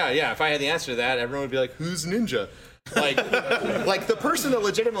 Like if I had the answer to that, everyone would be like, who's Ninja? Like the person that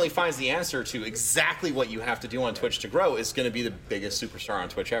legitimately finds the answer to exactly what you have to do on Twitch to grow is going to be the biggest superstar on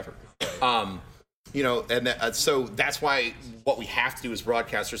Twitch ever. So that's why what we have to do as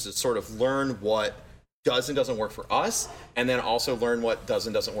broadcasters is sort of learn what does and doesn't work for us, and then also learn what does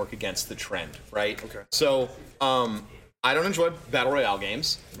and doesn't work against the trend, right? Okay. So I don't enjoy battle royale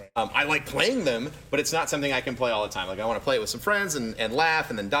games. I like playing them, but it's not something I can play all the time. Like I want to play it with some friends and laugh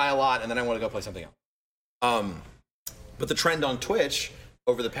and then die a lot, and then I want to go play something else. But the trend on Twitch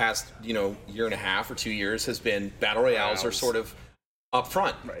over the past, year and a half or 2 years has been battle royales are sort of up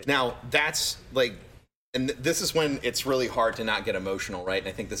front. Right. Now, that's like, and this is when it's really hard to not get emotional, right? And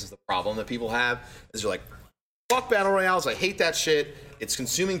I think this is the problem that people have, is you're like, fuck battle royales, I hate that shit, it's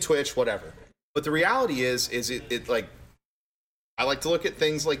consuming Twitch, whatever. But the reality is it like, I like to look at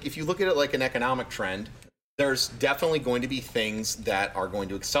things like, if you look at it like an economic trend, there's definitely going to be things that are going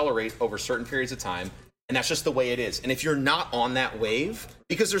to accelerate over certain periods of time. And that's just the way it is. And if you're not on that wave,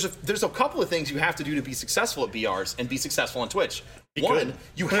 because there's a couple of things you have to do to be successful at BRs and be successful on Twitch. One,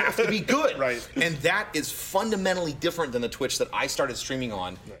 you have to be good. Right. And that is fundamentally different than the Twitch that I started streaming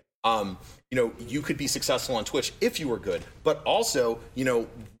on. Right. You could be successful on Twitch if you were good. But also,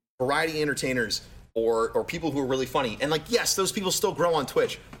 variety entertainers or people who are really funny. And like, yes, those people still grow on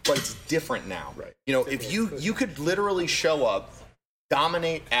Twitch, but it's different now. Right. You know, if you could literally show up,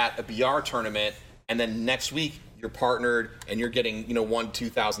 dominate at a BR tournament, and then next week you're partnered and you're getting,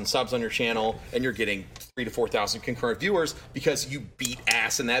 1,000-2,000 subs on your channel, and you're getting 3,000 to 4,000 concurrent viewers because you beat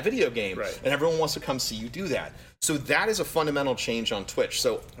ass in that video game. Right. And everyone wants to come see you do that. So that is a fundamental change on Twitch.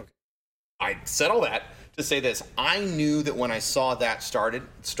 So I said all that to say this. I knew that when I saw that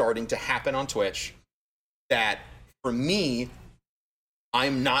starting to happen on Twitch, that for me,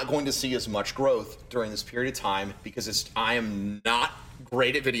 I'm not going to see as much growth during this period of time because I am not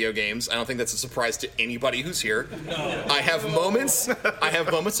great at video games. I don't think that's a surprise to anybody who's here. No. I have moments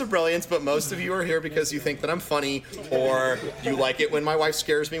of brilliance, but most of you are here because you think that I'm funny, or you like it when my wife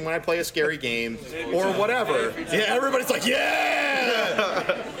scares me when I play a scary game, or whatever. Yeah, everybody's like,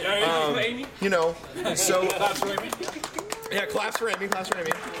 yeah! So... Yeah, claps for Amy.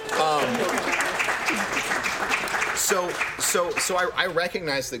 So I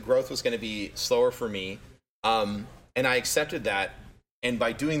recognized that growth was going to be slower for me, and I accepted that. And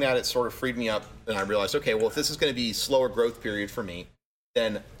by doing that, it sort of freed me up, and I realized, okay, well, if this is going to be a slower growth period for me,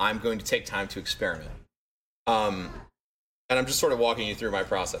 then I'm going to take time to experiment. And I'm just sort of walking you through my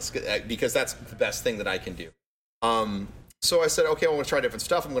process because that's the best thing that I can do. So I said, okay, I'm going to try different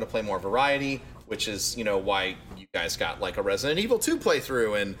stuff. I'm going to play more variety, which is, why you guys got like a Resident Evil 2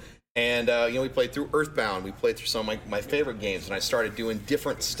 playthrough, and we played through Earthbound. We played through some of my favorite games, and I started doing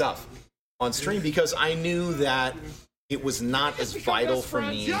different stuff on stream because I knew that it was not as vital for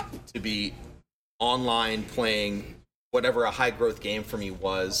me to be online playing whatever a high growth game for me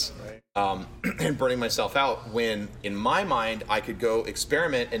was, and burning myself out, when in my mind I could go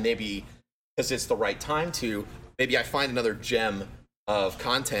experiment, and maybe because it's the right time to, maybe I find another gem of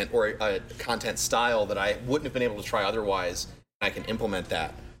content or a content style that I wouldn't have been able to try otherwise, and I can implement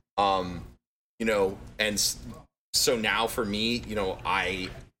that. And so now for me,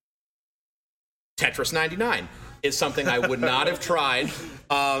 Tetris 99 is something I would not have tried,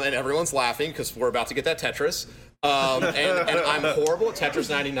 and everyone's laughing because we're about to get that Tetris. And I'm horrible at Tetris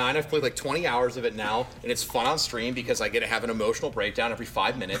 99. I've played like 20 hours of it now, and it's fun on stream because I get to have an emotional breakdown every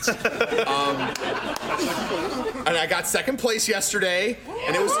 5 minutes. And I got second place yesterday,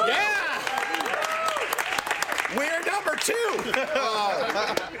 and it was, we're number 2.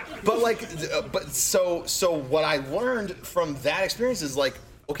 So what I learned from that experience is like,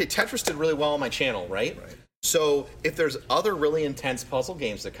 okay, Tetris did really well on my channel, right? So if there's other really intense puzzle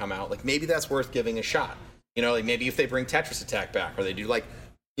games that come out, like maybe that's worth giving a shot. Like maybe if they bring Tetris Attack back, or they do like,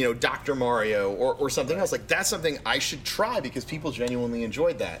 Dr. Mario or something else, like that's something I should try because people genuinely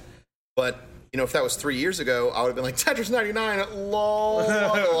enjoyed that. But, if that was 3 years ago, I would have been like, Tetris 99, lol,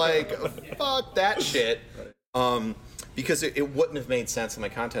 like, fuck that shit. Because it wouldn't have made sense in my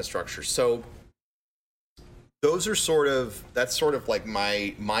content structure. So that's sort of like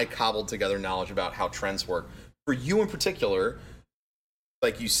my cobbled together knowledge about how trends work. For you in particular,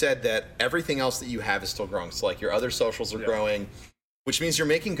 like you said, that everything else that you have is still growing. So like your other socials are growing, which means you're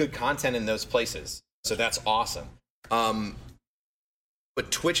making good content in those places. So that's awesome. But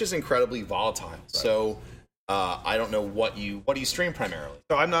Twitch is incredibly volatile. Right. So I don't know what do you stream primarily?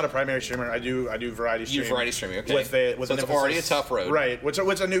 So I'm not a primary streamer. I do variety streaming. You variety streaming, okay. With so it's already a tough road. Right, which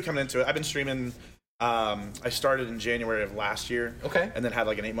I knew coming into it. I've been streaming. I started in January of last year. Okay. And then had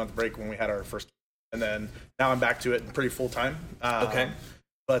like an 8-month break when we had our first. And then now I'm back to it pretty full time. Okay.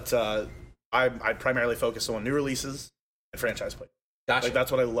 But I primarily focus on new releases and franchise play. Gotcha. Like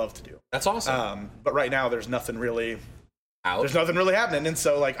that's what I love to do. That's awesome. But right now there's nothing really out. There's nothing really happening, and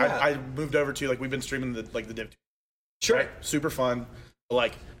so like I moved over to like we've been streaming the Div 2. Sure. Right? Super fun.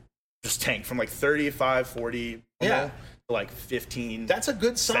 Like just tank from like 35, 40 to like 15. That's a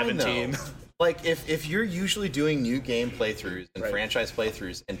good sign 17. Though. Like if you're usually doing new game playthroughs and franchise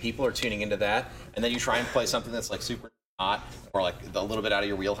playthroughs, and people are tuning into that, and then you try and play something that's like super hot or like a little bit out of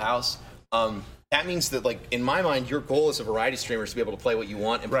your wheelhouse, that means that like in my mind, your goal as a variety streamer is to be able to play what you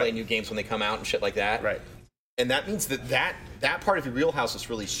want and play new games when they come out and shit like that. Right. And that means that part of your wheelhouse is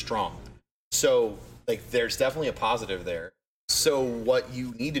really strong. So like there's definitely a positive there. So what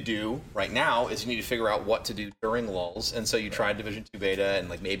you need to do right now is you need to figure out what to do during lulls. And so you tried Division 2 beta, and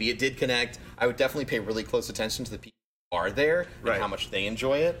like maybe it did connect. I would definitely pay really close attention to the people who are there and how much they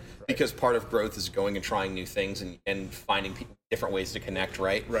enjoy it, because part of growth is going and trying new things and finding different ways to connect,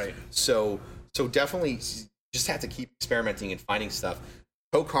 right? Right. So definitely just have to keep experimenting and finding stuff.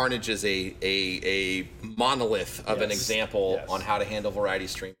 Co-Carnage is a monolith of an example on how to handle variety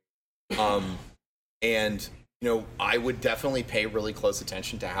stream. And I would definitely pay really close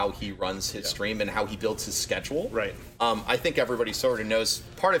attention to how he runs his stream and how he builds his schedule. Right. I think everybody sort of knows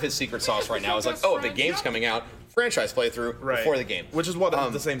part of his secret sauce right now is like, oh, a big game's coming out, franchise playthrough before the game. Which is what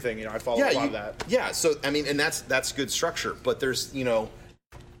the same thing, I follow a lot of that. Yeah, so, I mean, and that's good structure. But there's,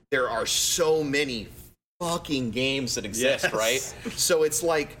 there are so many fucking games that exist, right? So it's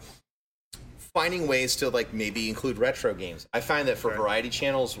like finding ways to, like, maybe include retro games. I find that for variety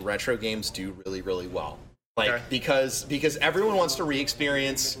channels, retro games do really, really well. Like because everyone wants to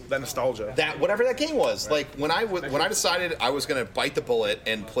re-experience that nostalgia, that whatever that game was. Like when I decided I was gonna bite the bullet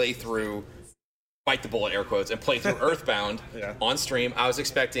and play through, air quotes, and play through Earthbound on stream, I was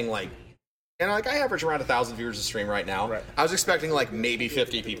expecting I average around 1,000 viewers a stream right now. I was expecting like maybe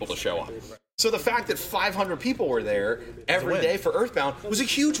 50 people to show up. So the fact that 500 people were there every day for Earthbound was a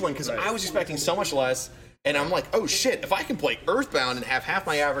huge one because I was expecting so much less. And I'm like, oh shit, if I can play Earthbound and have half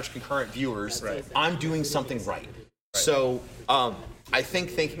my average concurrent viewers, I'm doing something right. So I think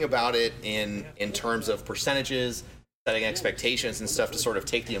thinking about it in terms of percentages, setting expectations and stuff to sort of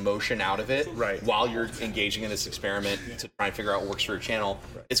take the emotion out of it while you're engaging in this experiment to try and figure out what works for your channel,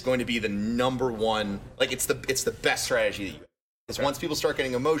 it's going to be the number one, like it's the best strategy that you have. Because once people start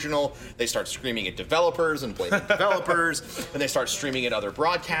getting emotional, they start screaming at developers and blaming developers, and they start streaming at other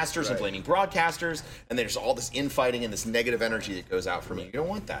broadcasters and blaming broadcasters, and there's all this infighting and this negative energy that goes out from you. You don't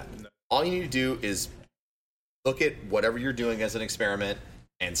want that. No. All you need to do is look at whatever you're doing as an experiment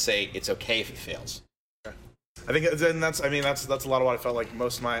and say it's okay if it fails. Okay. I think that's a lot of what I felt like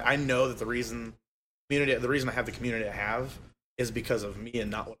most of my. I know that the reason I have the community I have is because of me and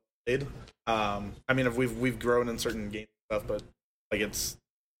not what I did. I mean, we've grown in certain games and stuff, but like it's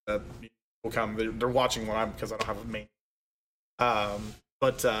will come. They're watching because I don't have a main.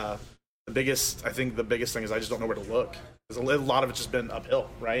 But the biggest thing is I just don't know where to look. Because a lot of it's just been uphill,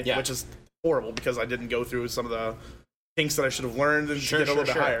 right? Yeah. Which is horrible because I didn't go through some of the kinks that I should have learned and get a little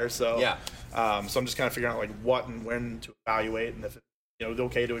bit higher. So so I'm just kind of figuring out like what and when to evaluate and if it's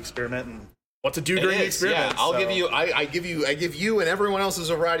okay to experiment and what to do during the experiment. Yeah, I give you and everyone else as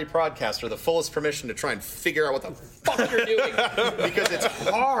a variety broadcaster the fullest permission to try and figure out what the fuck you're doing because it's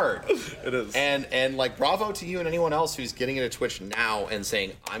hard. It is. And like bravo to you and anyone else who's getting into Twitch now and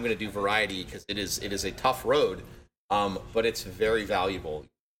saying I'm going to do variety because it is a tough road, but it's very valuable.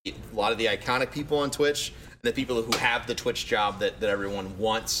 A lot of the iconic people on Twitch and the people who have the Twitch job that everyone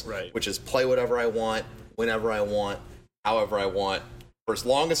wants, which is play whatever I want, whenever I want, however I want, for as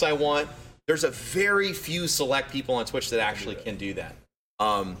long as I want. There's a very few select people on Twitch that actually can do that.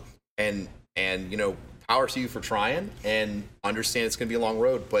 And power to you for trying and understand it's going to be a long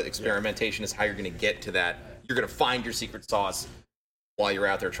road, but experimentation is how you're going to get to that. You're going to find your secret sauce while you're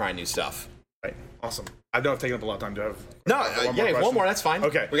out there trying new stuff. Right. Awesome. I know I've taken up a lot of time. Do I have one more. That's fine.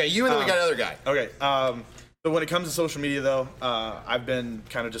 Okay. We got you and then we got another guy. Okay. So when it comes to social media, though, I've been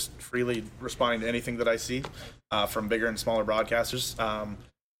kind of just freely responding to anything that I see from bigger and smaller broadcasters.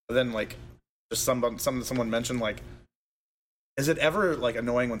 But then, like, just someone mentioned, like, is it ever like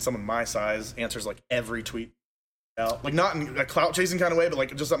annoying when someone my size answers like every tweet out? Like not in a clout chasing kind of way, but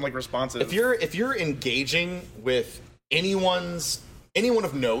like just something like responsive. If you're engaging with anyone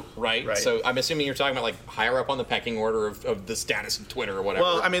of note, right? So I'm assuming you're talking about like higher up on the pecking order of the status of Twitter or whatever.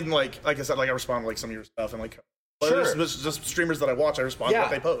 Well, I mean, like I said, like I respond to like some of your stuff and like just streamers that I watch, I respond to what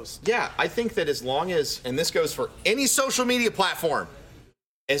they post. Yeah, I think that as long as, and this goes for any social media platform,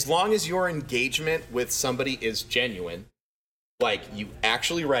 as long as your engagement with somebody is genuine, like you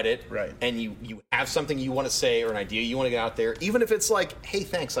actually read it, and you have something you want to say or an idea you want to get out there, even if it's like, hey,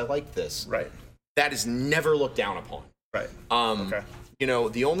 thanks, I like this. That is never looked down upon. Okay.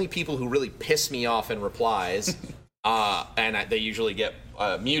 The only people who really piss me off in replies, and they usually get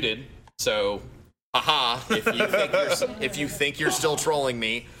muted. So, if you think you're still trolling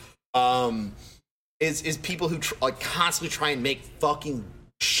me, is people who constantly try and make fucking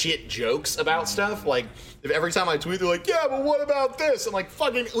shit jokes about stuff. Like every time I tweet, they're like, "Yeah, but what about this?" I'm like,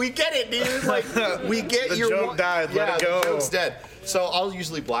 "Fucking, we get it, dude. Like, we get the joke died. Let it go. The joke's dead." So I'll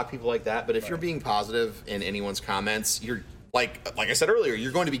usually block people like that. But if you're being positive in anyone's comments, you're like I said earlier,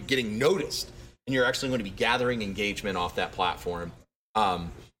 you're going to be getting noticed, and you're actually going to be gathering engagement off that platform.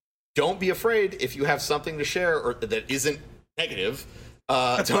 Don't be afraid if you have something to share or that isn't negative.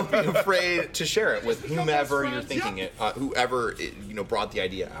 Don't be afraid to share it with whomever you're thinking it, whoever brought the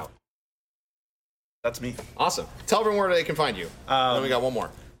idea out. That's me. Awesome. Tell everyone where they can find you. Then we got one more.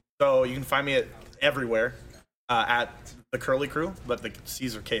 So you can find me everywhere at the Curly Crew, but the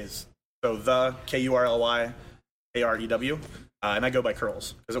C's are K's. So the KURLYAREW, and I go by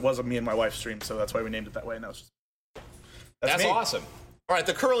Curls because it was a me and my wife stream, so that's why we named it that way. And that's awesome. All right,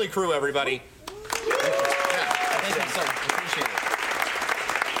 the Curly Crew, everybody. Yeah. Thank you so much. Appreciate it.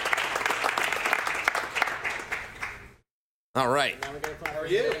 All right. How are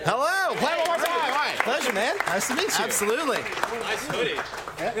you? Hello. Play one more time. All right. Pleasure, man. Nice to meet you. Absolutely. Nice hoodie.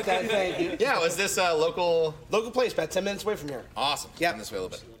 Thank you. Yeah, was this local place, about 10 minutes away from here. Awesome. Yeah. This way a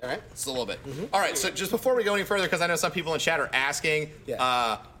little bit. All right. Just a little bit. All right, so just before we go any further, because I know some people in chat are asking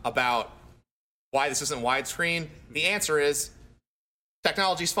about why this isn't widescreen, the answer is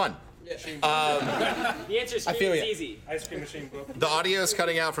technology's fun. The answer is easy. Ice cream machine, bro. The audio is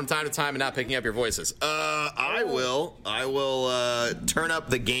cutting out from time to time and not picking up your voices. I will turn up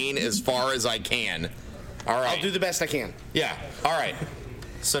the gain as far as I can. All right. I'll do the best I can. Yeah. All right.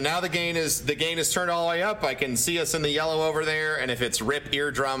 So now the gain is turned all the way up. I can see us in the yellow over there, and if it's rip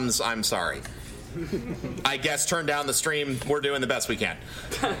eardrums, I'm sorry. I guess turn down the stream. We're doing the best we can.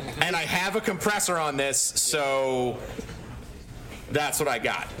 And I have a compressor on this, so that's what I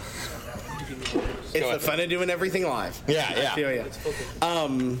got. It's the fun of doing everything live. Yeah. I feel you.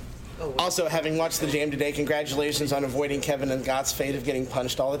 Also, having watched the jam today, congratulations on avoiding Kevin and Gott's fate of getting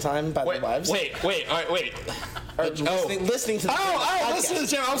punched all the time by their wives. Wait. All right, wait. Listening to the jam. Listen to the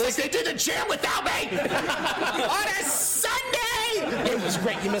jam. I was like, they did the jam without me on a Sunday. It was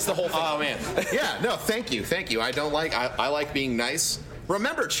great. You missed the whole thing. Oh man. Yeah. No. Thank you. I like being nice.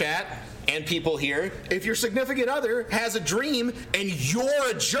 Remember, chat and people here, if your significant other has a dream and you're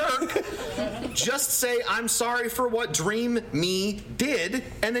a jerk, just say, I'm sorry for what dream me did,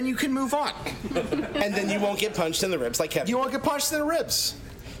 and then you can move on. And then you won't get punched in the ribs like Kevin. You won't get punched in the ribs.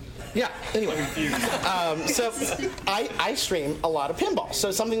 Yeah, anyway. So I stream a lot of pinball.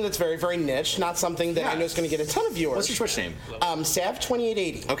 So something that's very, very niche, not something that I know is going to get a ton of viewers. What's your Twitch name?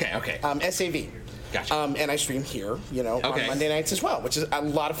 Sav2880. Okay. SAV. Gotcha. And I stream here, on Monday nights as well, which is a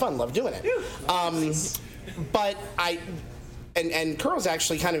lot of fun. Love doing it. But and Curl's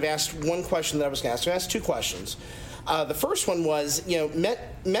actually kind of asked one question that I was going to ask. I asked two questions. The first one was,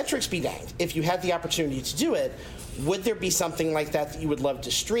 metrics be danged. If you had the opportunity to do it, would there be something like that you would love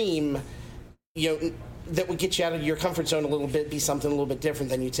to stream, that would get you out of your comfort zone a little bit, be something a little bit different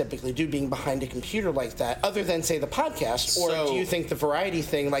than you typically do, being behind a computer like that, other than, say, the podcast? Or do you think the variety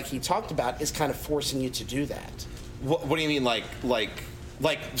thing, like he talked about, is kind of forcing you to do that? What do you mean, like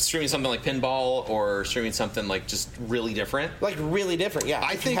streaming something like pinball, or streaming something like just really different? Like really different, yeah.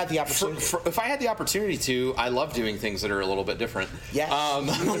 I think you had the opportunity. If I had the opportunity to, I love doing things that are a little bit different. Yes.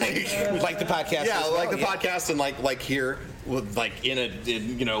 Like the podcast. Yeah, like the podcast, and like here, with in a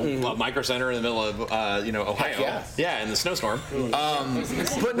micro center in the middle of Ohio. Yeah, in the snowstorm.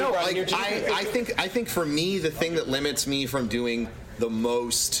 But no, I think for me, the thing that limits me from doing the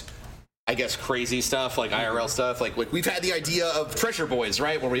most, I guess, crazy stuff, like IRL stuff, like we've had the idea of Treasure Boys,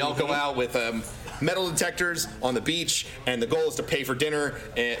 right, where we all go out with metal detectors on the beach, and the goal is to pay for dinner.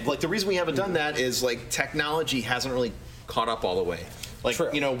 And the reason we haven't done that is technology hasn't really caught up all the way.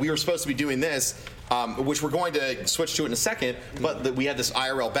 We were supposed to be doing this, which we're going to switch to it in a second, but we had this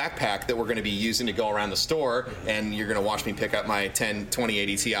IRL backpack that we're going to be using to go around the store, and you're going to watch me pick up my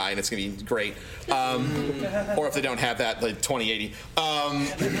 2080 Ti, and it's going to be great. Or if they don't have that, the 2080.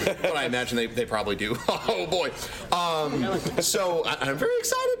 But I imagine they probably do. Oh boy. So I'm very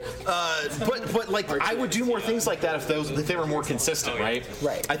excited. But I would do more things like that if they were more consistent, right?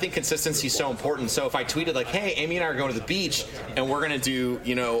 Right. I think consistency is so important. So if I tweeted hey, Amy and I are going to the beach, and we're going to do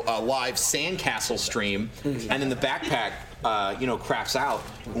a live sandcastle stream, and then the backpack craps out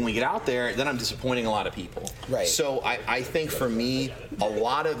when we get out there, then I'm disappointing a lot of people. Right. So I think for me, a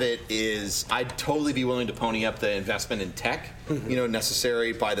lot of it is I'd totally be willing to pony up the investment in tech,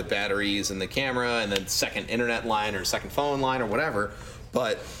 necessary, buy the batteries and the camera and then second internet line or second phone line or whatever.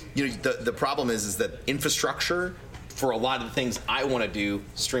 But the problem is that infrastructure for a lot of the things I want to do,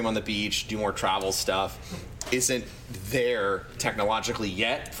 stream on the beach, do more travel stuff, isn't there technologically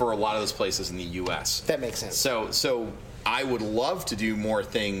yet for a lot of those places in the U.S. That makes sense. So I would love to do more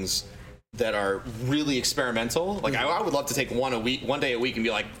things that are really experimental. I would love to take one day a week and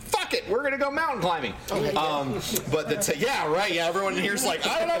be like, fuck it, we're gonna go mountain climbing. But everyone in here's like,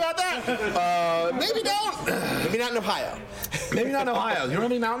 I don't know about that. Maybe don't. Maybe not in Ohio. Maybe not in Ohio. You don't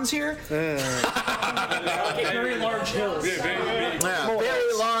have any mountains here? Very large hills.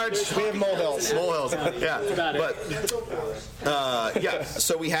 Very large. We have molehills. Molehills. Yeah. But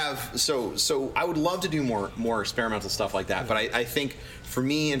So we have. So I would love to do more experimental stuff like that. But I think for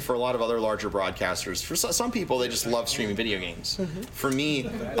me and for a lot of other larger broadcasters, for some people, they just love streaming video games. For me,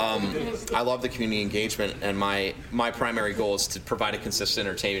 I love the community engagement, and my primary goal is to provide a consistent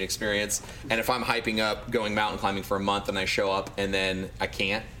entertainment experience. And if I'm hyping up going mountain climbing for a month and I show up and then I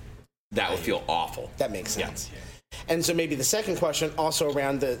can't, that would feel awful. That makes sense. And so maybe the second question, also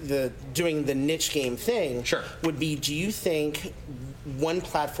around the doing the niche game thing, would be: do you think one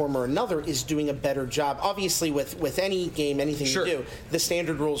platform or another is doing a better job? Obviously, with any game, anything you do, the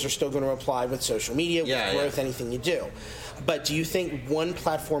standard rules are still going to apply with social media, with growth, anything you do. But do you think one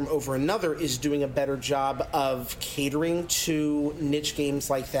platform over another is doing a better job of catering to niche games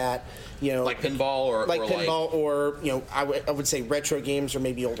like that? You know, like pinball or you know, I would say retro games or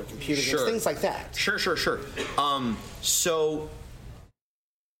maybe older computer games, things like that. Sure. So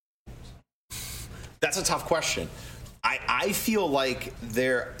that's a tough question. I feel like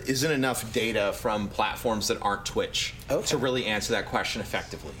there isn't enough data from platforms that aren't Twitch to really answer that question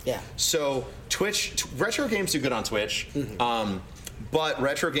effectively. Yeah. So retro games do good on Twitch, but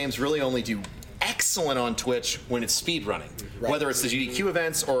retro games really only do excellent on Twitch when it's speed running. Whether it's the GDQ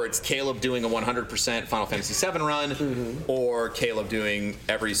events or it's Caleb doing a 100% Final Fantasy VII run, or Caleb doing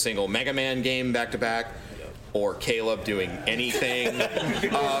every single Mega Man game back to back. Or Caleb doing anything.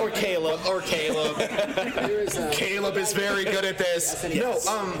 Or Caleb. Caleb is very good at this. Or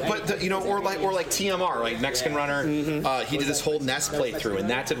like TMR, like Mexican Runner. He did this whole Nest playthrough, and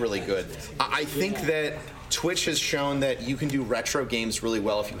that did really good. I think that Twitch has shown that you can do retro games really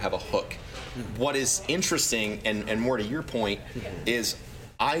well if you have a hook. What is interesting, and more to your point, is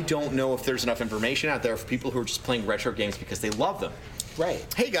I don't know if there's enough information out there for people who are just playing retro games because they love them. Right.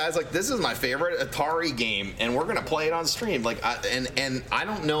 Hey guys, like this is my favorite Atari game, and we're gonna play it on stream. Like, and I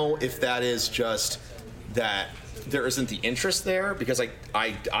don't know if that is just that there isn't the interest there, because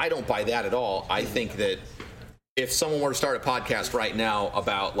I don't buy that at all. I think that if someone were to start a podcast right now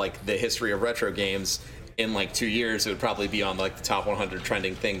about like the history of retro games, in like 2 years, it would probably be on like the top 100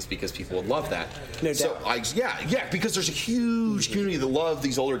 trending things because people would love that. No doubt. So because there's a huge community that love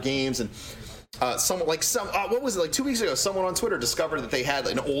these older games. And what was it, like 2 weeks ago, someone on Twitter discovered that they had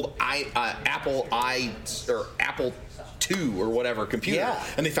an old Apple II or whatever computer,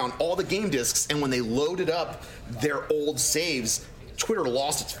 and they found all the game discs, and when they loaded up their old saves, Twitter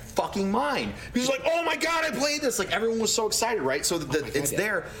lost its fucking mind. Because like, oh my god, I played this! Like everyone was so excited, right? So it's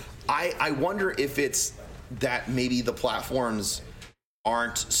there. I wonder if it's that maybe the platforms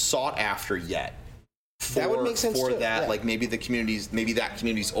aren't sought after yet. That would make sense for too. That, like maybe that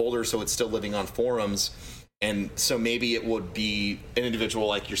community's older, so it's still living on forums, and so maybe it would be an individual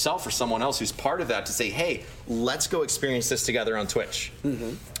like yourself or someone else who's part of that to say, hey, let's go experience this together on Twitch.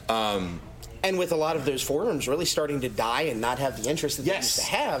 And with a lot of those forums really starting to die and not have the interest that they used to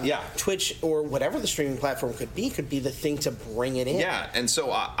have, Twitch or whatever the streaming platform could be the thing to bring it in. Yeah, and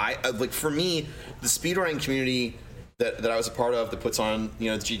so I like, for me, the speedrunning community that I was a part of, that puts on, the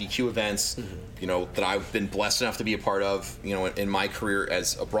GDQ events, that I've been blessed enough to be a part of, in my career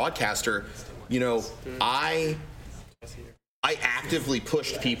as a broadcaster, I actively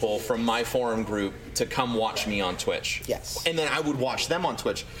pushed people from my forum group to come watch me on Twitch. Yes. And then I would watch them on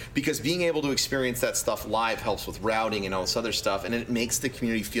Twitch, because being able to experience that stuff live helps with routing and all this other stuff, and it makes the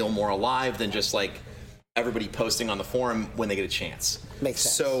community feel more alive than just like everybody posting on the forum when they get a chance. Makes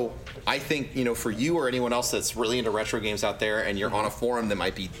sense. So I think, for you or anyone else that's really into retro games out there, and you're on a forum that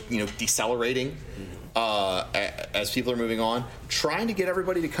might be, decelerating as people are moving on, trying to get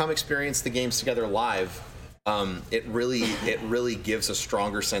everybody to come experience the games together live, it really gives a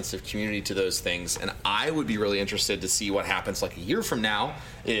stronger sense of community to those things. And I would be really interested to see what happens like a year from now,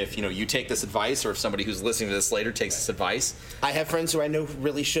 if you take this advice, or if somebody who's listening to this later takes this advice. I have friends who I know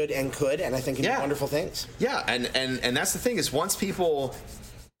really should and could, and I think can do wonderful things. Yeah, and that's the thing, is once people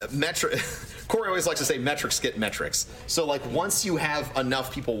Corey always likes to say metrics get metrics. So like once you have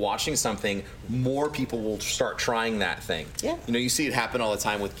enough people watching something, more people will start trying that thing. Yeah. You see it happen all the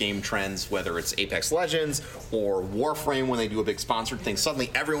time with game trends, whether it's Apex Legends or Warframe, when they do a big sponsored thing.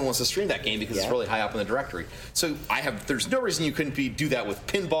 Suddenly everyone wants to stream that game because it's really high up in the directory. So there's no reason you couldn't do that with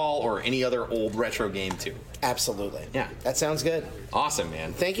pinball or any other old retro game too. Absolutely. Yeah. That sounds good. Awesome,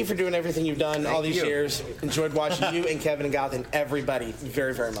 man. Thank you for doing everything you've done all these years. Enjoyed watching you and Kevin and Goth and everybody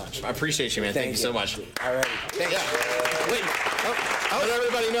very, very much. I appreciate you, man. Thank you so much. All right. Thank you. Wait. Let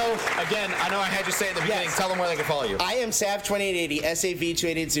everybody know, again, I know I had you say at the beginning, tell them where they can follow you. I am Sav2880,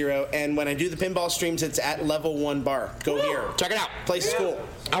 SAV2880, and when I do the pinball streams, it's at Level 1 Bar. Go here. Check it out. Place is cool.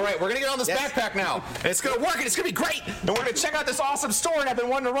 All right, we're going to get on this backpack now. And it's going to work, and it's going to be great. And we're going to check out this awesome store, and I've been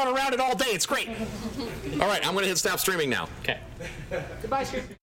wanting to run around it all day. It's great. All right, I'm going to hit stop streaming now. Okay. Goodbye, Scoop.